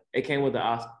 But it came with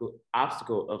the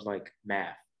obstacle of like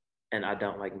math. And I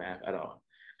don't like math at all.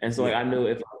 And so like Yeah. I knew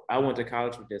if I went to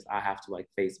college with this, I have to like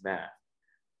face math.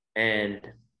 And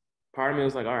part of me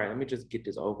was like, all right, let me just get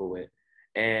this over with.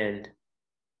 And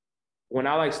when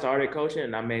I like started coaching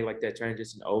and I made like that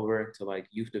transition over to like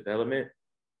youth development,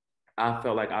 I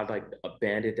felt like I like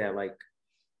abandoned that like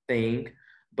thing.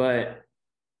 But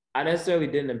I necessarily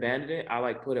didn't abandon it. I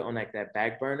like put it on like that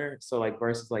back burner. So like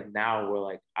versus like now where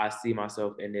like I see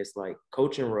myself in this like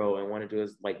coaching role and want to do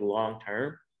this like long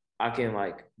term, I can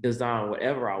like design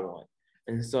whatever I want.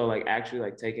 And so like actually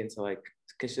like take into like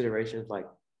considerations like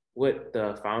what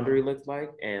the foundry looks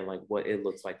like and like what it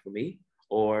looks like for me.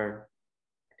 Or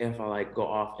if I like go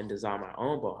off and design my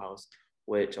own boathouse,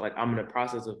 which like I'm in the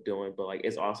process of doing, but like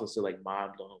it's also still like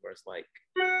mind blowing where it's like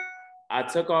I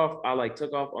took off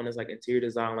on this like interior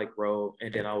design like road,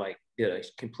 and then I like did a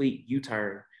complete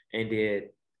U-turn and did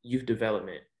youth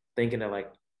development, thinking that like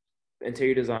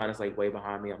interior design is like way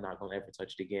behind me. I'm not gonna ever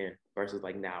touch it again. Versus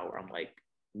like now where I'm like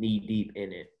knee deep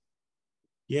in it.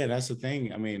 Yeah, that's the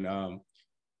thing. I mean,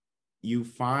 you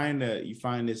find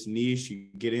this niche, you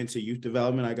get into youth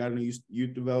development. I got into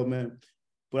youth development,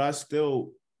 but I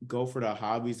still go for the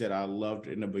hobbies that I loved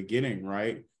in the beginning,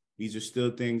 right? These are still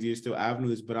things, these are still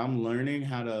avenues, but I'm learning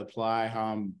how to apply how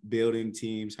I'm building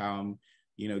teams, how I'm,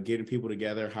 getting people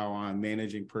together, how I'm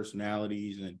managing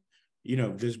personalities and,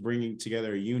 just bringing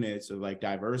together units of like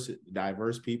diverse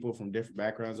people from different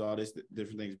backgrounds, all this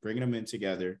different things, bringing them in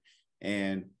together.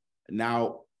 And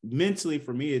now mentally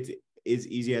for me, it's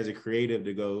easy as a creative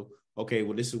to go, okay,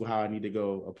 well, this is how I need to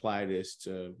go apply this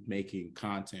to making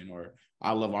content, or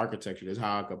I love architecture. This is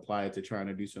how I can apply it to trying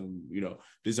to do some,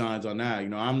 designs on that.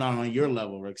 I'm not on your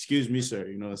level, or excuse me, sir.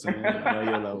 You know what I'm saying? I'm not on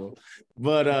your level.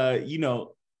 But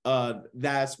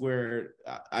that's where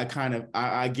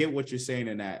I get what you're saying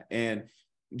in that. And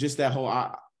just that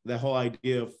whole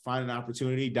idea of finding an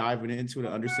opportunity, diving into it,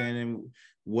 and understanding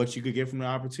what you could get from the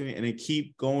opportunity, and then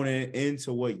keep going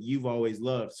into what you've always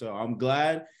loved. So I'm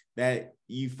glad that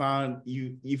you found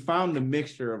the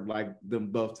mixture of like them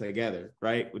both together,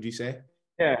 right? Would you say?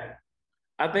 Yeah,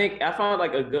 I think I found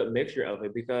like a good mixture of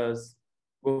it because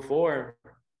before,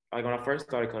 like when I first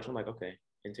started coaching, I'm like, okay,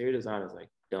 interior design is like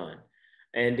done.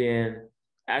 And then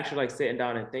actually like sitting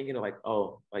down and thinking of like,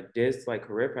 oh, like this like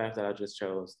career path that I just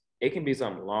chose, it can be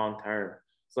something long term.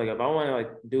 So like if I want to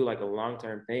like do like a long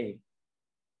term thing,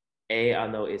 A, I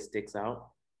know it sticks out.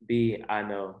 B, I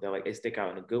know that like it stick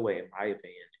out in a good way in my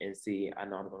opinion. And C, I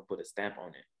know I'm gonna put a stamp on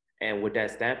it. And what that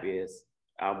stamp is,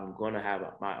 I'm gonna have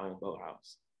my own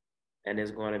boathouse. And it's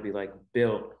gonna be like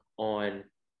built on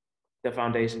the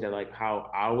foundation that like how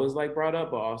I was like brought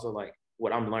up, but also like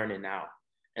what I'm learning now.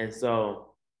 And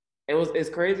so it's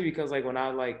crazy because like when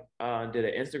I like did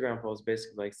an Instagram post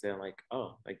basically like saying like,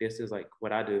 oh, like this is like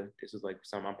what I do. This is like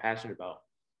something I'm passionate about.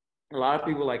 A lot of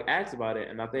people like asked about it,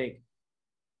 and I think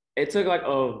it took like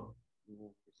a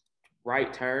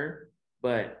right turn,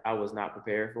 but I was not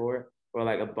prepared for it. Or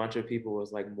like a bunch of people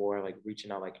was like more like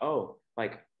reaching out, like, oh,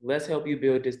 like let's help you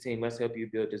build this team. Let's help you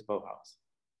build this boathouse.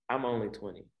 I'm only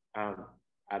 20. I'm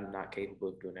not capable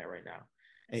of doing that right now.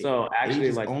 Hey, So age actually,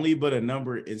 is like, only but a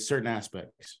number in certain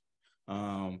aspects.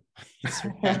 In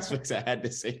certain aspects, I had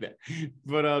to say that.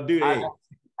 But dude, I hey,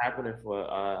 happening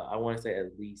for I want to say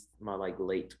at least my like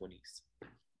late 20s.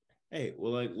 hey,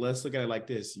 well, like let's look at it like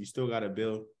this. You still got to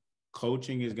build.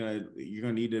 Coaching is you're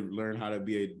gonna need to learn how to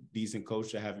be a decent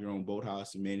coach to have your own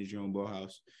boathouse and manage your own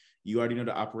boathouse. You already know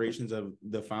the operations of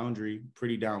the foundry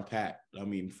pretty down pat. I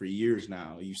mean, for years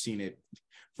now, you've seen it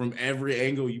from every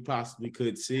angle you possibly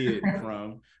could see it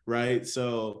from, right?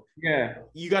 So Yeah.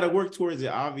 you got to work towards it,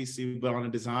 obviously, but on the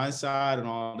design side and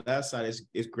all that side,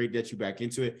 it's great that you back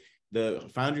into it. The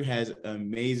foundry has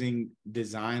amazing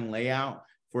design layout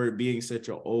for it being such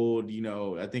an old,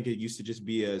 I think it used to just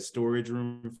be a storage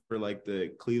room for like the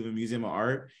Cleveland Museum of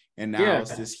Art. And now Yeah.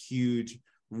 it's this huge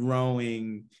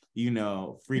rowing,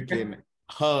 freaking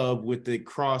hub with the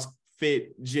CrossFit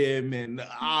gym and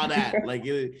all that. Like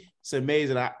it's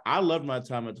amazing. I loved my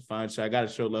time at the foundry. So I got to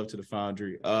show love to the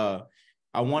foundry. I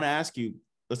want to ask you,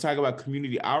 let's talk about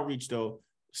community outreach though.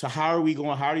 So how are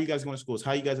you guys going to schools?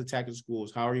 How are you guys attacking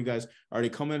schools? Are they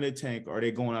coming in the tank? Are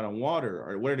they going out on water?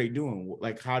 Or what are they doing?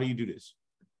 Like, how do you do this?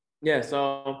 Yeah.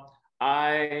 So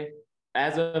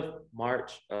as of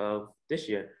March of this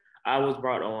year, I was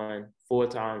brought on full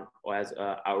time as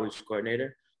an outreach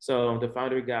coordinator. So the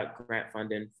foundry got grant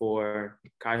funding for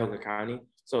Cuyahoga County.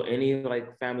 So any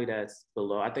like family that's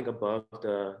below, I think above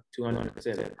the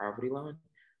 200% poverty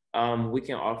line, we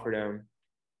can offer them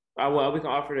we can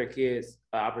offer their kids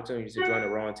opportunities to join a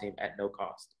rowing team at no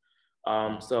cost.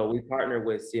 So we partner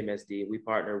with CMSD. We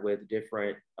partner with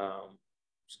different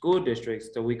school districts.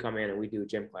 So we come in and we do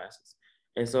gym classes.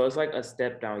 And so it's like a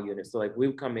step down unit. So like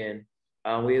we come in,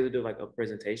 we either do like a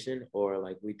presentation or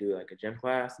like we do like a gym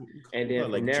class. And then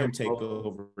from Like there, gym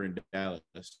takeover in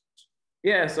Dallas.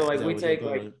 yeah, so Is like that we what y'all take call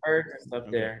like it? birds and stuff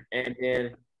Okay. there,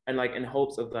 and like in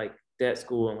hopes of like that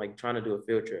school and like trying to do a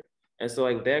field trip. And so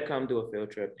like they come do a field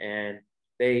trip and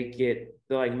they get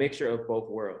the like mixture of both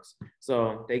worlds.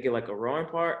 So they get like a rowing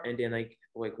part, and then like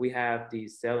we have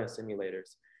these sailing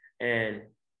simulators, and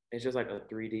it's just like a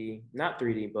 3D, not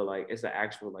 3D, but like it's an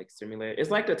actual like simulator.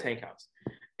 It's like the tank house.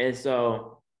 And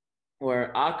so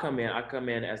where I come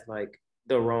in as like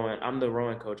I'm the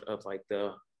rowing coach of like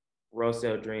the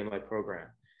Rosell Dream like program.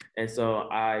 And so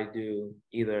I do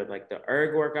either like the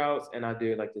erg workouts and I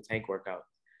do like the tank workouts.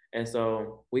 And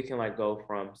so we can like go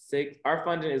from our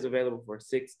funding is available for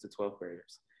 6 to 12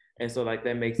 graders. And so like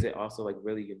that makes it also like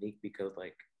really unique because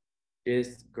like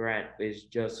this grant is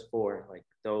just for like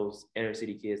those inner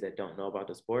city kids that don't know about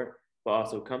the sport, but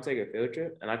also come take a field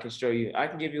trip and I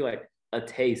can give you like a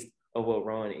taste of what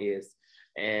rowing is.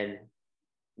 And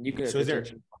you can So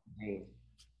essentially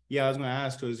I was gonna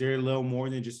ask, so is there a little more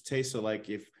than just a taste? So like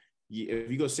if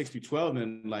you go 6 through 12,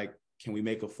 then like can we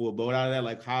make a full boat out of that?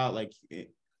 Like how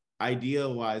idea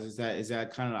wise is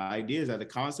that kind of the idea? Is that the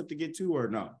concept to get to or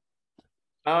no?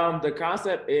 The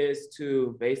concept is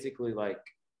to basically like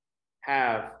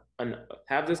have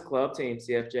have this club team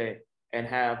CFJ and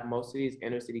have most of these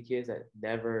inner city kids that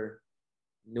never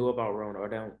knew about rowing or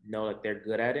don't know like they're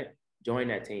good at it join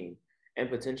that team and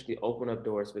potentially open up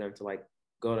doors for them to like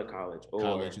go to college College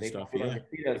or and they can stuff, put on yeah. their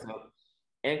feet themselves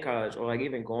in college or like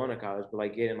even going to college but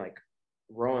like getting like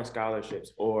rowing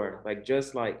scholarships or like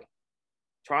just like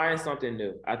trying something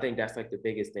new. I think that's like the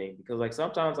biggest thing because like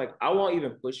sometimes like I won't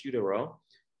even push you to row.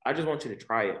 I just want you to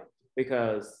try it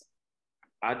because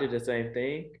I did the same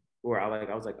thing where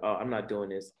I was like, oh, I'm not doing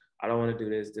this. I don't want to do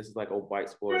this. This is like a white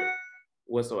sport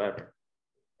whatsoever.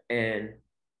 And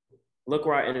look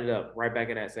where I ended up, right back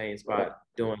in that same spot,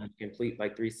 doing complete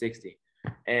like 360.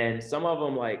 And some of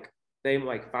them like they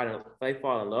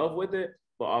fall in love with it,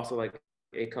 but also like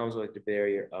it comes with like, the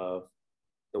barrier of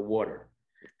the water.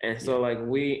 And Yeah. so like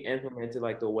we implemented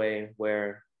like the way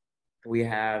where we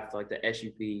have like the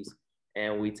SUPs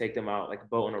and we take them out like a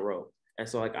boat on a rope. And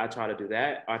so like I try to do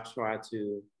that.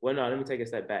 Let me take a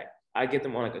step back. I get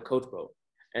them on like a coach boat.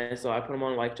 And so I put them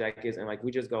on life jackets and like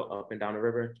we just go up and down the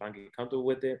river, trying to get comfortable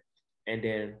with it. And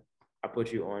then I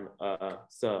put you on a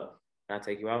sub and I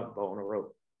take you out, boat on a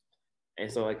rope.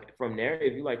 And so like from there,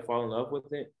 if you like fall in love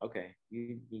with it, okay,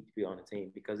 you need to be on the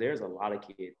team because there's a lot of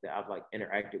kids that I've like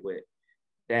interacted with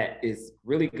that is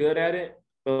really good at it,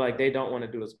 but like they don't want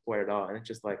to do the sport at all. And it's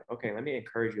just like, okay, let me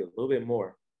encourage you a little bit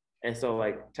more. And so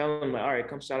like tell them like, all right,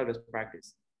 come shout at this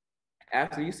practice.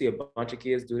 After you see a bunch of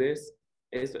kids do this,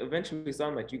 it's eventually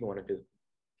something that you're going to do.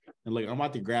 And like, I'm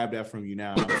about to grab that from you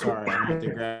now. I'm sorry. I'm about to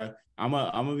grab. I'm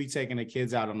gonna be taking the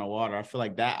kids out on the water. I feel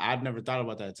like that. I've never thought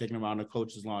about that. Taking them out on the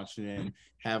coaches launch and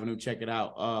having them check it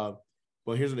out.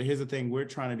 But here's the thing we're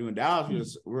trying to do in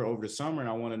Dallas. We're over the summer, and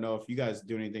I want to know if you guys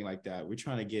do anything like that. We're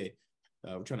trying to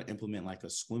implement like a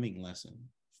swimming lesson,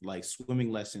 like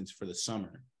swimming lessons for the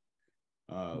summer.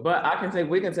 But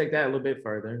we can take that a little bit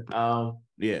further.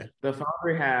 Yeah. The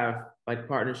Foundry have like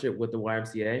partnership with the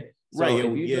YMCA. So Right.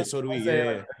 if you Yeah. just So do we. say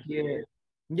Yeah. like a kid,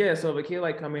 yeah. So if a kid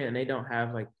like come in and they don't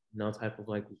have like no type of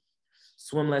like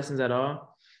swim lessons at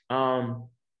all,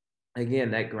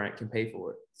 again that grant can pay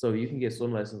for it. So you can get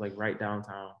swim lessons like right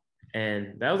downtown.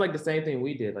 And that was like the same thing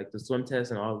we did, like the swim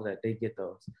test and all of that. They get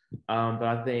those. But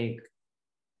I think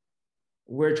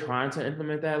we're trying to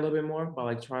implement that a little bit more by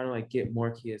like trying to like get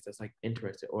more kids that's like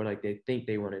interested or like they think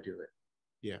they want to do it.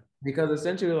 Yeah. Because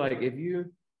essentially, like if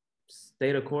you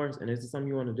stay the course and this is something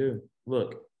you want to do,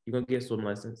 look, you're gonna get swim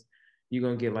lessons. You're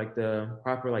gonna get like the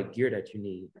proper like gear that you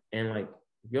need. And like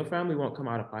your family won't come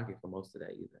out of pocket for most of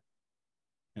that either.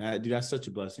 And dude, that's such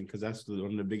a blessing because that's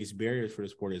one of the biggest barriers for the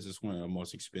sport. Is it's one of the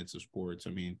most expensive sports.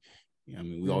 I mean,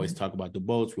 we always talk about the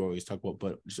boats. We always talk about,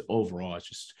 but just overall, it's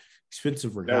just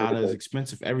expensive regattas,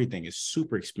 expensive everything. Is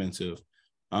super expensive.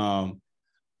 So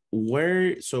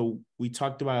we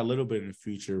talked about a little bit in the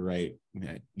future, right?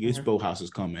 This boathouse is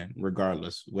coming,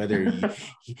 regardless. Whether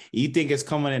you think it's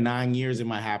coming in 9 years, it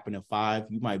might happen in 5.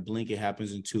 You might blink, it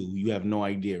happens in 2. You have no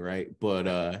idea, right?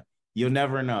 But you'll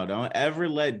never know. Don't ever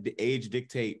let the age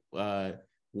dictate what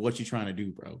you're trying to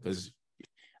do, bro. Because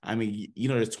I mean,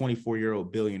 there's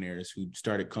 24-year-old billionaires who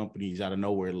started companies out of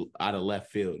nowhere, out of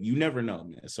left field. You never know,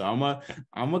 man. So I'm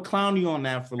a clown you on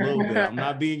that for a little bit. I'm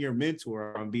not being your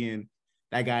mentor. I'm being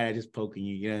that guy that just poking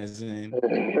you. You know what I'm saying?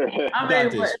 I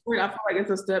feel like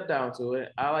it's a step down to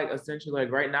it. I like essentially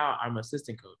like right now I'm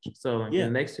assistant coach. So like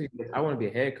in the next 2 years, I want to be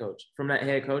a head coach. From that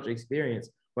head coach experience,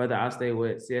 whether I stay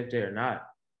with CFJ or not,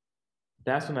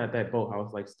 that's when that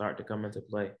boathouse like start to come into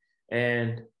play.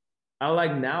 And I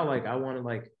like now, like I want to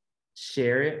like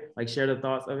share it, like share the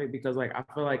thoughts of it because like I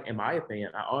feel like in my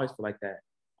opinion, I always feel like that.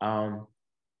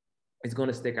 It's going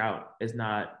to stick out. It's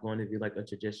not going to be like a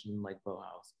traditional like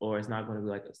boathouse, or it's not going to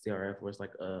be like a CRF where it's like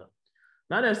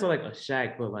not necessarily like a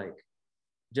shack, but like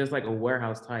just like a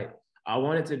warehouse type. I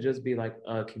want it to just be like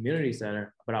a community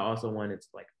center, but I also want it to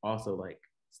like also like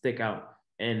stick out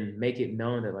and make it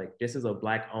known that like this is a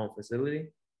Black owned facility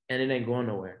and it ain't going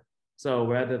nowhere. So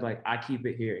whether like I keep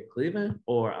it here in Cleveland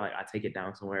or like I take it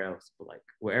down somewhere else, but like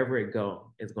wherever it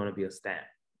go, it's going to be a stamp.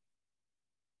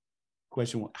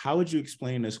 Question 1: how would you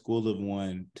explain a School of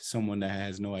One to someone that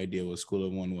has no idea what School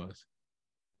of One was?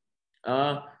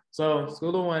 So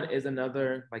School of One is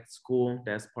another like school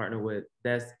that's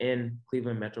in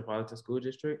Cleveland Metropolitan School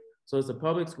District. So it's a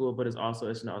public school, but it's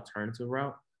an alternative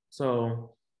route.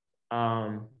 So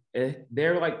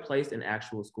they're like placed in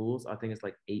actual schools. I think it's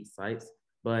like 8 sites,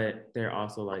 but they're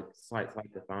also like sites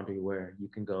like the Foundry where you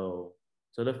can go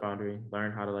to the Foundry,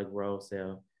 learn how to like row,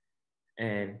 sail,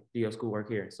 and do your schoolwork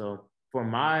here. So for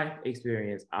my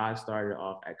experience, I started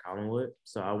off at Collinwood.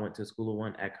 So I went to School of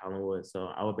One at Collinwood. So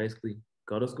I would basically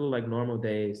go to school like normal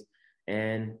days.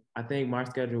 And I think my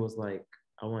schedule was like,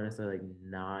 I want to say like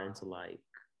 9 to like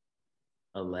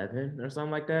 11 or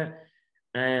something like that.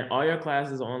 And all your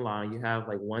classes are online. You have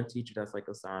like one teacher that's like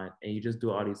assigned, and you just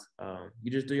do all these, you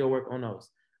just do your work on those.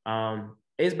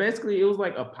 It was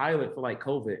like a pilot for like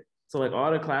COVID. So like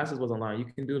all the classes was online. You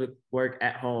can do the work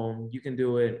at home. You can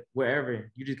do it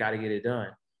wherever. You just got to get it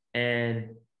done. And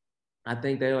I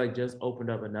think they like just opened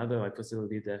up another like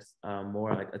facility that's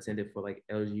more like attended for like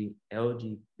LGBTQ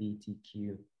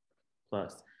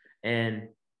plus. And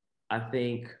I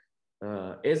think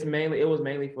it was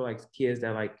mainly for like kids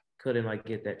that like couldn't like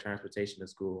get that transportation to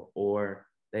school, or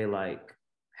they like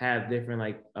have different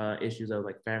like issues of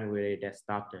like family related that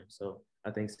stopped them. So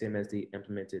I think CMSD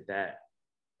implemented that,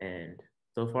 and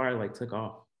so far it like took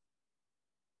off.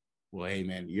 Well, hey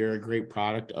man, you're a great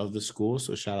product of the school.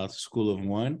 So shout out to School of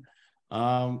One.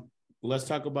 Let's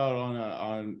talk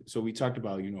about so we talked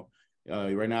about,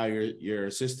 right now you're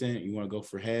assistant, you want to go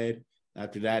for head.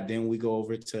 After that, then we go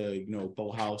over to,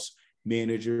 boathouse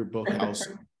manager, boathouse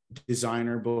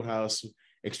designer, boathouse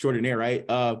extraordinaire, right?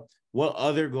 What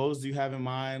other goals do you have in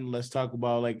mind? Let's talk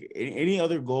about like any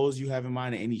other goals you have in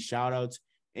mind, any shout outs,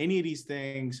 any of these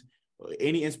things,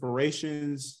 any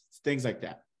inspirations, things like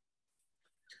that.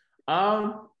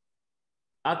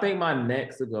 I think my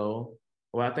next goal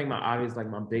Well, I think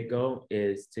my big goal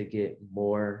is to get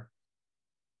more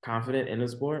confident in the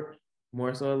sport,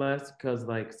 more so or less. Cause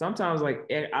like sometimes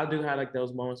like I do have like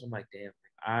those moments where I'm like, damn,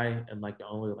 I am like the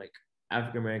only like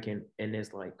African American in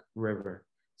this like river.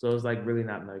 So it's like really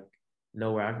not like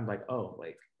nowhere I can like, oh,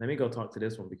 like let me go talk to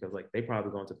this one because like they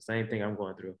probably going through the same thing I'm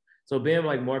going through. So being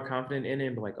like more confident in it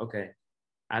and be like, okay,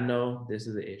 I know this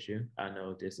is an issue. I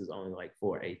know this is only like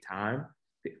for a time.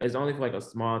 It's only for like a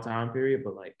small time period,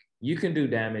 but like you can do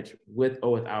damage with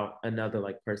or without another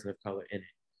like person of color in it.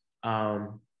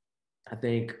 I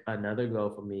think another goal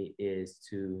for me is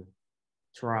to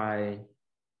try.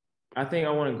 I think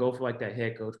I want to go for like that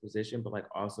head coach position, but like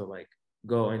also like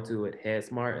go into it head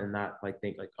smart and not like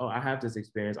think like, oh, I have this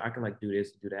experience. I can like do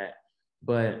this, do that.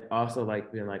 But also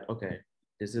like being like, okay,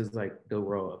 this is like the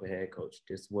role of a head coach.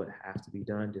 This what has to be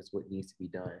done. This what needs to be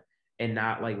done. And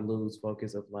not like lose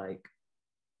focus of like,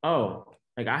 oh,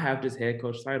 like I have this head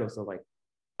coach title. So like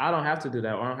I don't have to do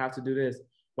that or I don't have to do this.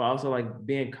 But also like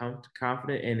being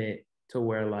confident in it to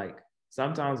where like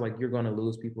sometimes like you're going to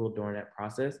lose people during that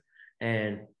process.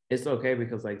 And it's okay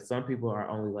because like some people are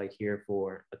only like here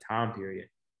for a time period.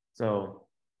 So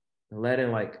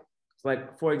letting like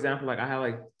for example, like I had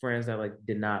like friends that like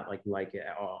did not like it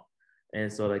at all.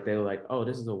 And so like they were like, oh,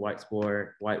 this is a white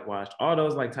sport, whitewashed, all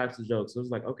those like types of jokes. So it was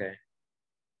like, okay,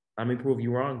 let me prove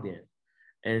you wrong then.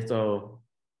 And so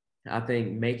I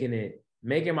think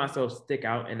making myself stick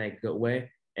out in that good way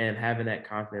and having that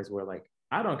confidence where like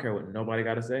I don't care what nobody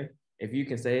got to say. If you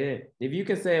can say it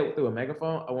through a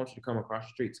megaphone, I want you to come across the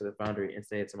street to the foundry and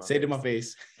say it to my Say it to my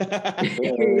face.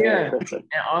 yeah.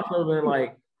 And also been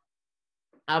like,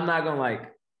 I'm not gonna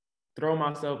like throw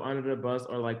myself under the bus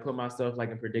or like put myself like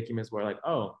in predicaments where like,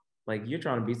 oh, like you're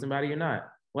trying to be somebody you're not.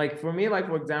 Like for me, like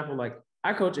for example, like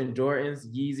I coach in Jordans,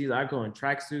 Yeezys, I go in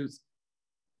tracksuits.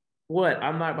 What?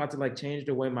 I'm not about to like change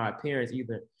the way my appearance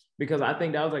either. Because I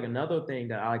think that was like another thing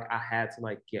that I had to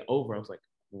like get over. I was like,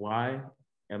 why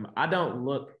am I don't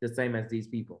look the same as these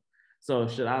people. So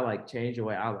should I like change the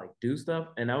way I like do stuff?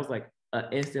 And that was like an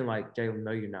instant like, Jalen,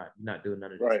 no, you're not. You're not doing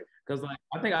none of this. Right. Because like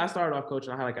I think I started off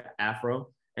coaching, I had like an afro.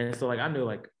 And so like I knew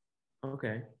like,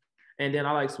 okay. And then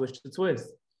I like switched to twist.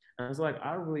 And it's like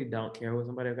I really don't care what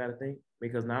somebody got to think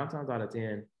because 9 times out of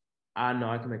 10, I know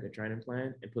I can make a training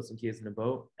plan and put some kids in the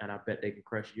boat, and I bet they can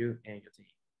crush you and your team.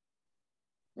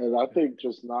 And I think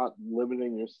just not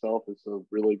limiting yourself is a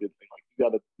really good thing. Like you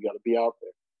gotta be out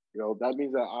there. You know, that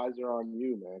means that eyes are on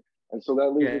you, man. And so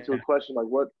that leads me to a Yeah. question like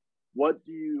what's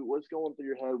going through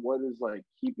your head? What is like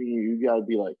keeping you? You gotta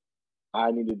be like,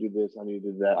 I need to do this, I need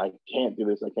to do that, I can't do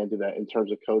this, I can't do that in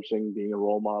terms of coaching, being a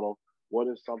role model. What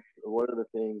are the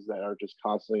things that are just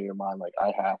constantly in your mind? Like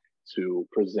I have to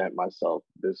present myself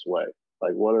this way.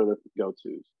 Like what are the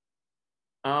go-tos?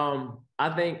 I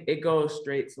think it goes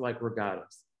straight to like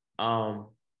regattas. Um,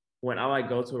 when I like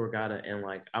go to a regatta and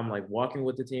like I'm like walking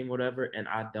with the team, whatever, and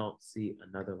I don't see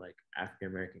another like African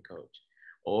American coach,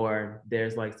 or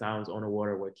there's like times on the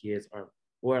water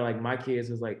where like my kids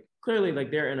is like clearly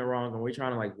like they're in the wrong and we're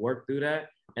trying to like work through that,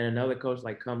 and another coach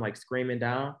like come like screaming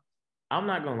down. I'm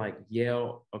not gonna like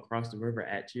yell across the river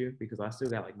at you because I still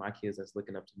got like my kids that's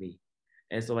looking up to me.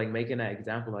 And so like making that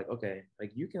example, like, okay,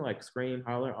 like you can like scream,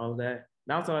 holler, all of that.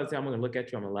 Now so I say I'm gonna look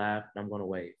at you, I'm gonna laugh, and I'm gonna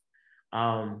wave.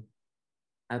 Um,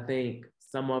 I think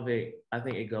I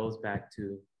think it goes back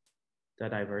to the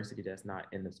diversity that's not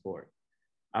in the sport.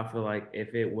 I feel like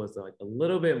if it was like a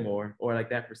little bit more, or like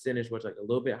that percentage was like a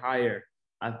little bit higher,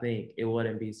 I think it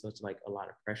wouldn't be such like a lot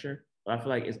of pressure. But I feel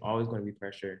like it's always going to be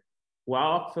pressure. Well,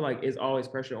 I feel like it's always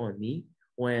pressure on me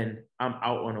when I'm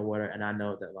out on the water and I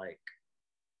know that like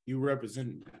You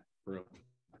represent that, bro.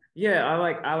 yeah,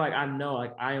 I know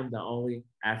like I am the only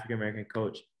African American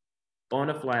coach on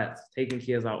the flats taking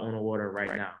kids out on the water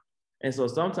right now. And so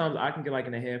sometimes I can get like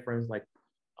in the head frames like,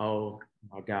 oh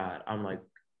my God, I'm like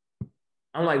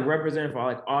representing for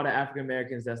like all the African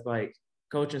Americans that's like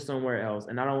coaching somewhere else.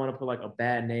 And I don't want to put like a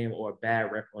bad name or a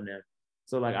bad rep on them.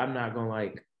 So like I'm not gonna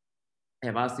like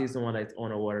if I see someone that's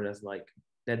on the water that's like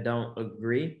that don't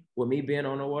agree with me being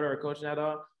on the water or coaching at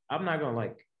all, I'm not gonna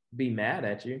like be mad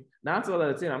at you. Not until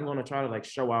the 10, I'm gonna try to like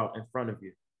show out in front of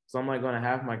you. So I'm like gonna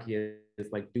have my kids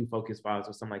like do focus files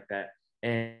or something like that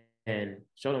and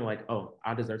show them like, oh,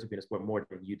 I deserve to be in the sport more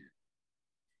than you do.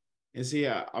 And see,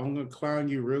 I'm gonna clown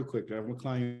you real quick. I'm gonna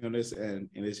clown you on this, and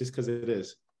it's just because it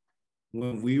is.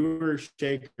 When we were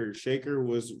Shaker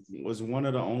was one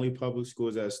of the only public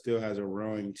schools that still has a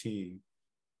rowing team.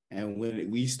 And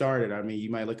when we started, I mean, you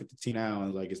might look at the team now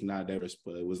and like it's not diverse,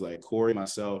 but it was like Corey,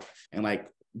 myself, and like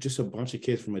just a bunch of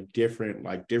kids from a different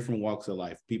walks of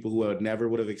life. People who never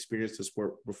would have experienced the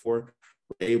sport before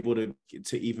were able to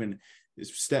even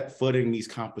step foot in these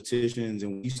competitions,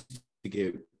 and we used to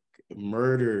get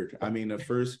murdered. I mean, the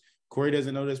first Corey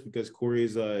doesn't know this because Corey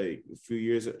is a few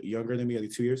years younger than me,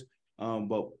 like 2 years.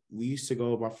 But we used to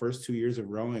go. My first 2 years of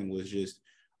rowing was just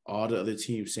all the other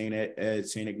teams, St. Ed,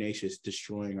 St. Ignatius,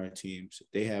 destroying our teams.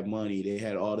 They had money. They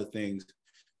had all the things.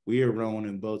 We were rowing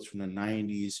in boats from the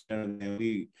 90s, and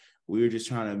we were just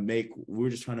trying to make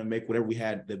whatever we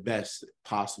had the best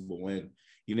possible. And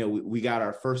we got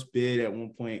our first bid at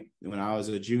one point when I was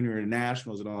a junior in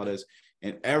nationals and all this,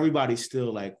 and everybody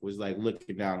still was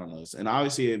looking down on us. And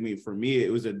obviously, I mean, for me,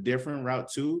 it was a different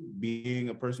route too, being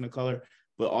a person of color,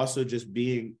 but also just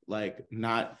being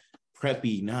not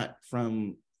preppy, not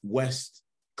from West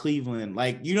Cleveland.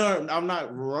 I'm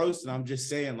not roasting. I'm just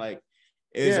saying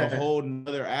it's a whole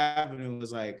nother avenue. It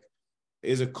was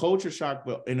it's a culture shock,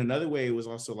 but in another way, it was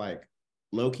also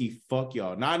low-key, fuck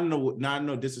y'all. Not in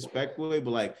no disrespectful way,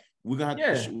 but we're gonna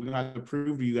have to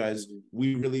prove to you guys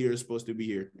we really are supposed to be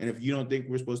here. And if you don't think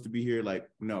we're supposed to be here,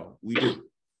 no, we do.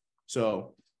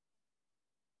 So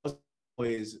I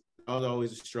was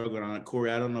always a struggle on it.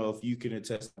 Corey, I don't know if you can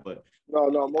attest, but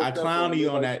no, I clown you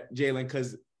on that, Jalen,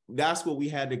 because that's what we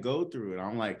had to go through. And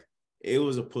I'm it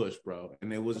was a push, bro,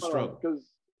 and it was a struggle.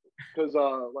 Because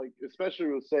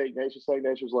especially with St. Ignatius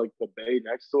was the bay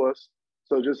next to us.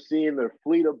 So just seeing their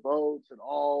fleet of boats and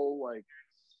all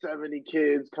 70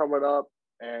 kids coming up,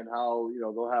 and how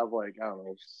they'll have I don't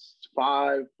know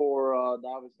 5 for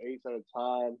novice eights at a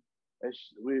time. And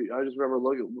I just remember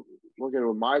looking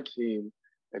at my team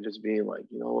and just being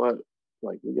you know what,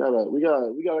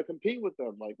 we gotta compete with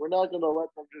them. We're not gonna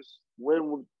let them just win.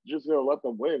 We're just gonna let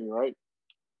them win, right?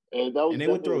 And that was. And they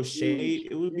would throw shade.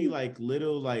 It would be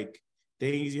little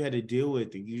things you had to deal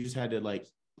with, and you just had to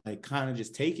kind of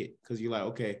just take it, because you're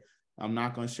okay, I'm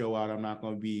not gonna show out. I'm not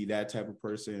gonna be that type of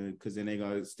person, because then they're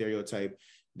gonna stereotype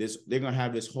this. They're gonna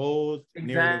have this whole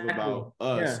narrative about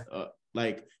us,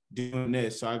 doing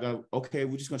this. So I go, okay,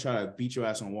 we're just gonna try to beat your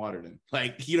ass on water then.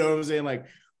 You know what I'm saying?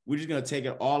 We're just gonna take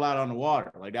it all out on the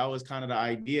water. That was kind of the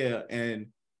idea, and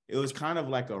it was kind of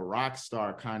a rock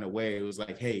star kind of way. It was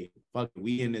hey, fuck it,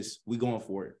 we in this, we going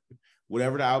for it.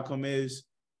 Whatever the outcome is,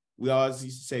 we always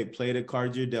used to say, play the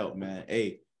cards you're dealt, man.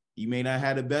 Hey, you may not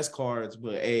have the best cards,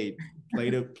 but hey, play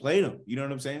them. You know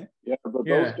what I'm saying? Yeah, but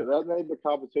that made the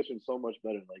competition so much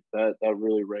better. That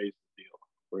really raised the deal,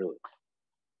 really.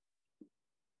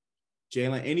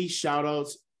 Jalen, any shout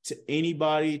outs to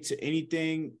anybody, to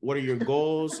anything? What are your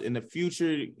goals in the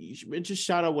future? You should just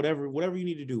shout out whatever you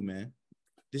need to do, man.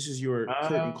 This is your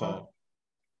curtain call.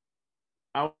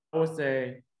 I would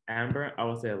say Amber. I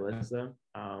would say Alyssa.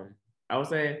 I would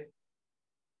say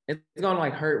it's gonna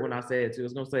hurt when I say it too.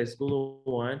 It's gonna say School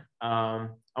of One. I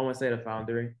want to say the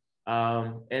Foundry.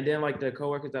 And then the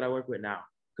coworkers that I work with now,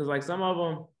 because some of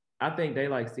them, I think they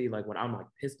see when I'm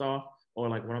pissed off, or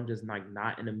when I'm just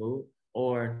not in the mood,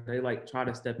 or they try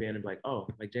to step in and be oh,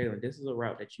 Jalen, this is a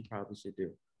route that you probably should do,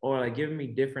 or giving me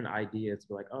different ideas.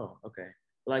 Be oh, okay.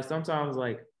 Sometimes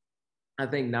I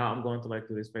think now I'm going through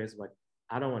this phase of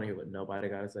I don't want to hear what nobody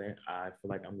got to say. I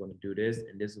feel I'm going to do this,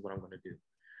 and this is what I'm going to do.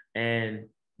 And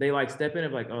they step in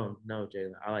and be oh, no,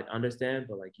 Jalen, I understand,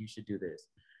 but you should do this.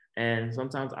 And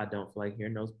sometimes I don't feel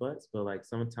hearing those buts, but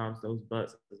sometimes those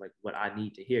buts is what I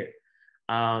need to hear.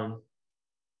 What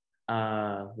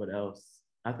else?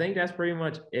 I think that's pretty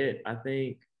much it. I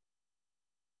think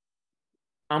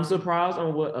I'm surprised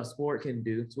on what a sport can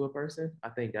do to a person. I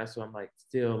think that's what I'm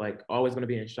still always going to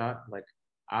be in shock.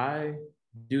 I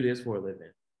do this for a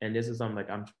living, and this is something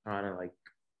I'm trying to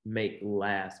make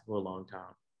last for a long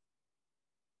time.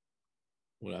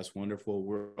 Well, that's wonderful.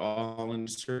 We're all in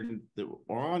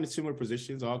similar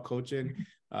positions, all coaching,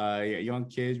 young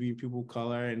kids, being people of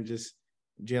color, and just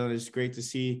Jalen, it's great to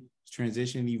see the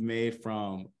transition you've made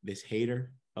from this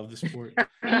hater of the sport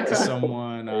to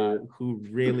someone who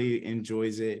really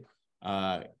enjoys it.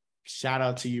 Shout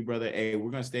out to you, brother. Hey,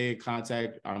 we're gonna stay in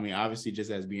contact. I mean, obviously,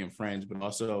 just as being friends, but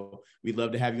also we'd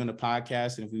love to have you on the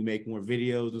podcast. And if we make more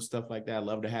videos and stuff like that, I'd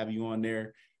love to have you on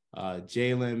there.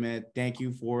 Jalen, man, thank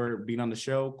you for being on the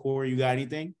show. Corey, you got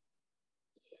anything?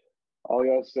 All I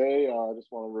gotta say, I just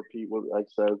want to repeat what I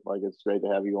said. It's great to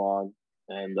have you on,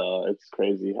 and it's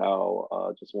crazy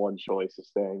how just one choice of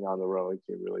staying on the rowing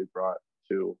team really brought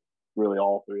to really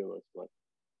all three of us.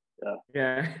 But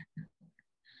yeah.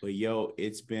 But yo,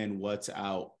 it's been What's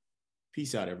Out.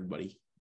 Peace out, everybody.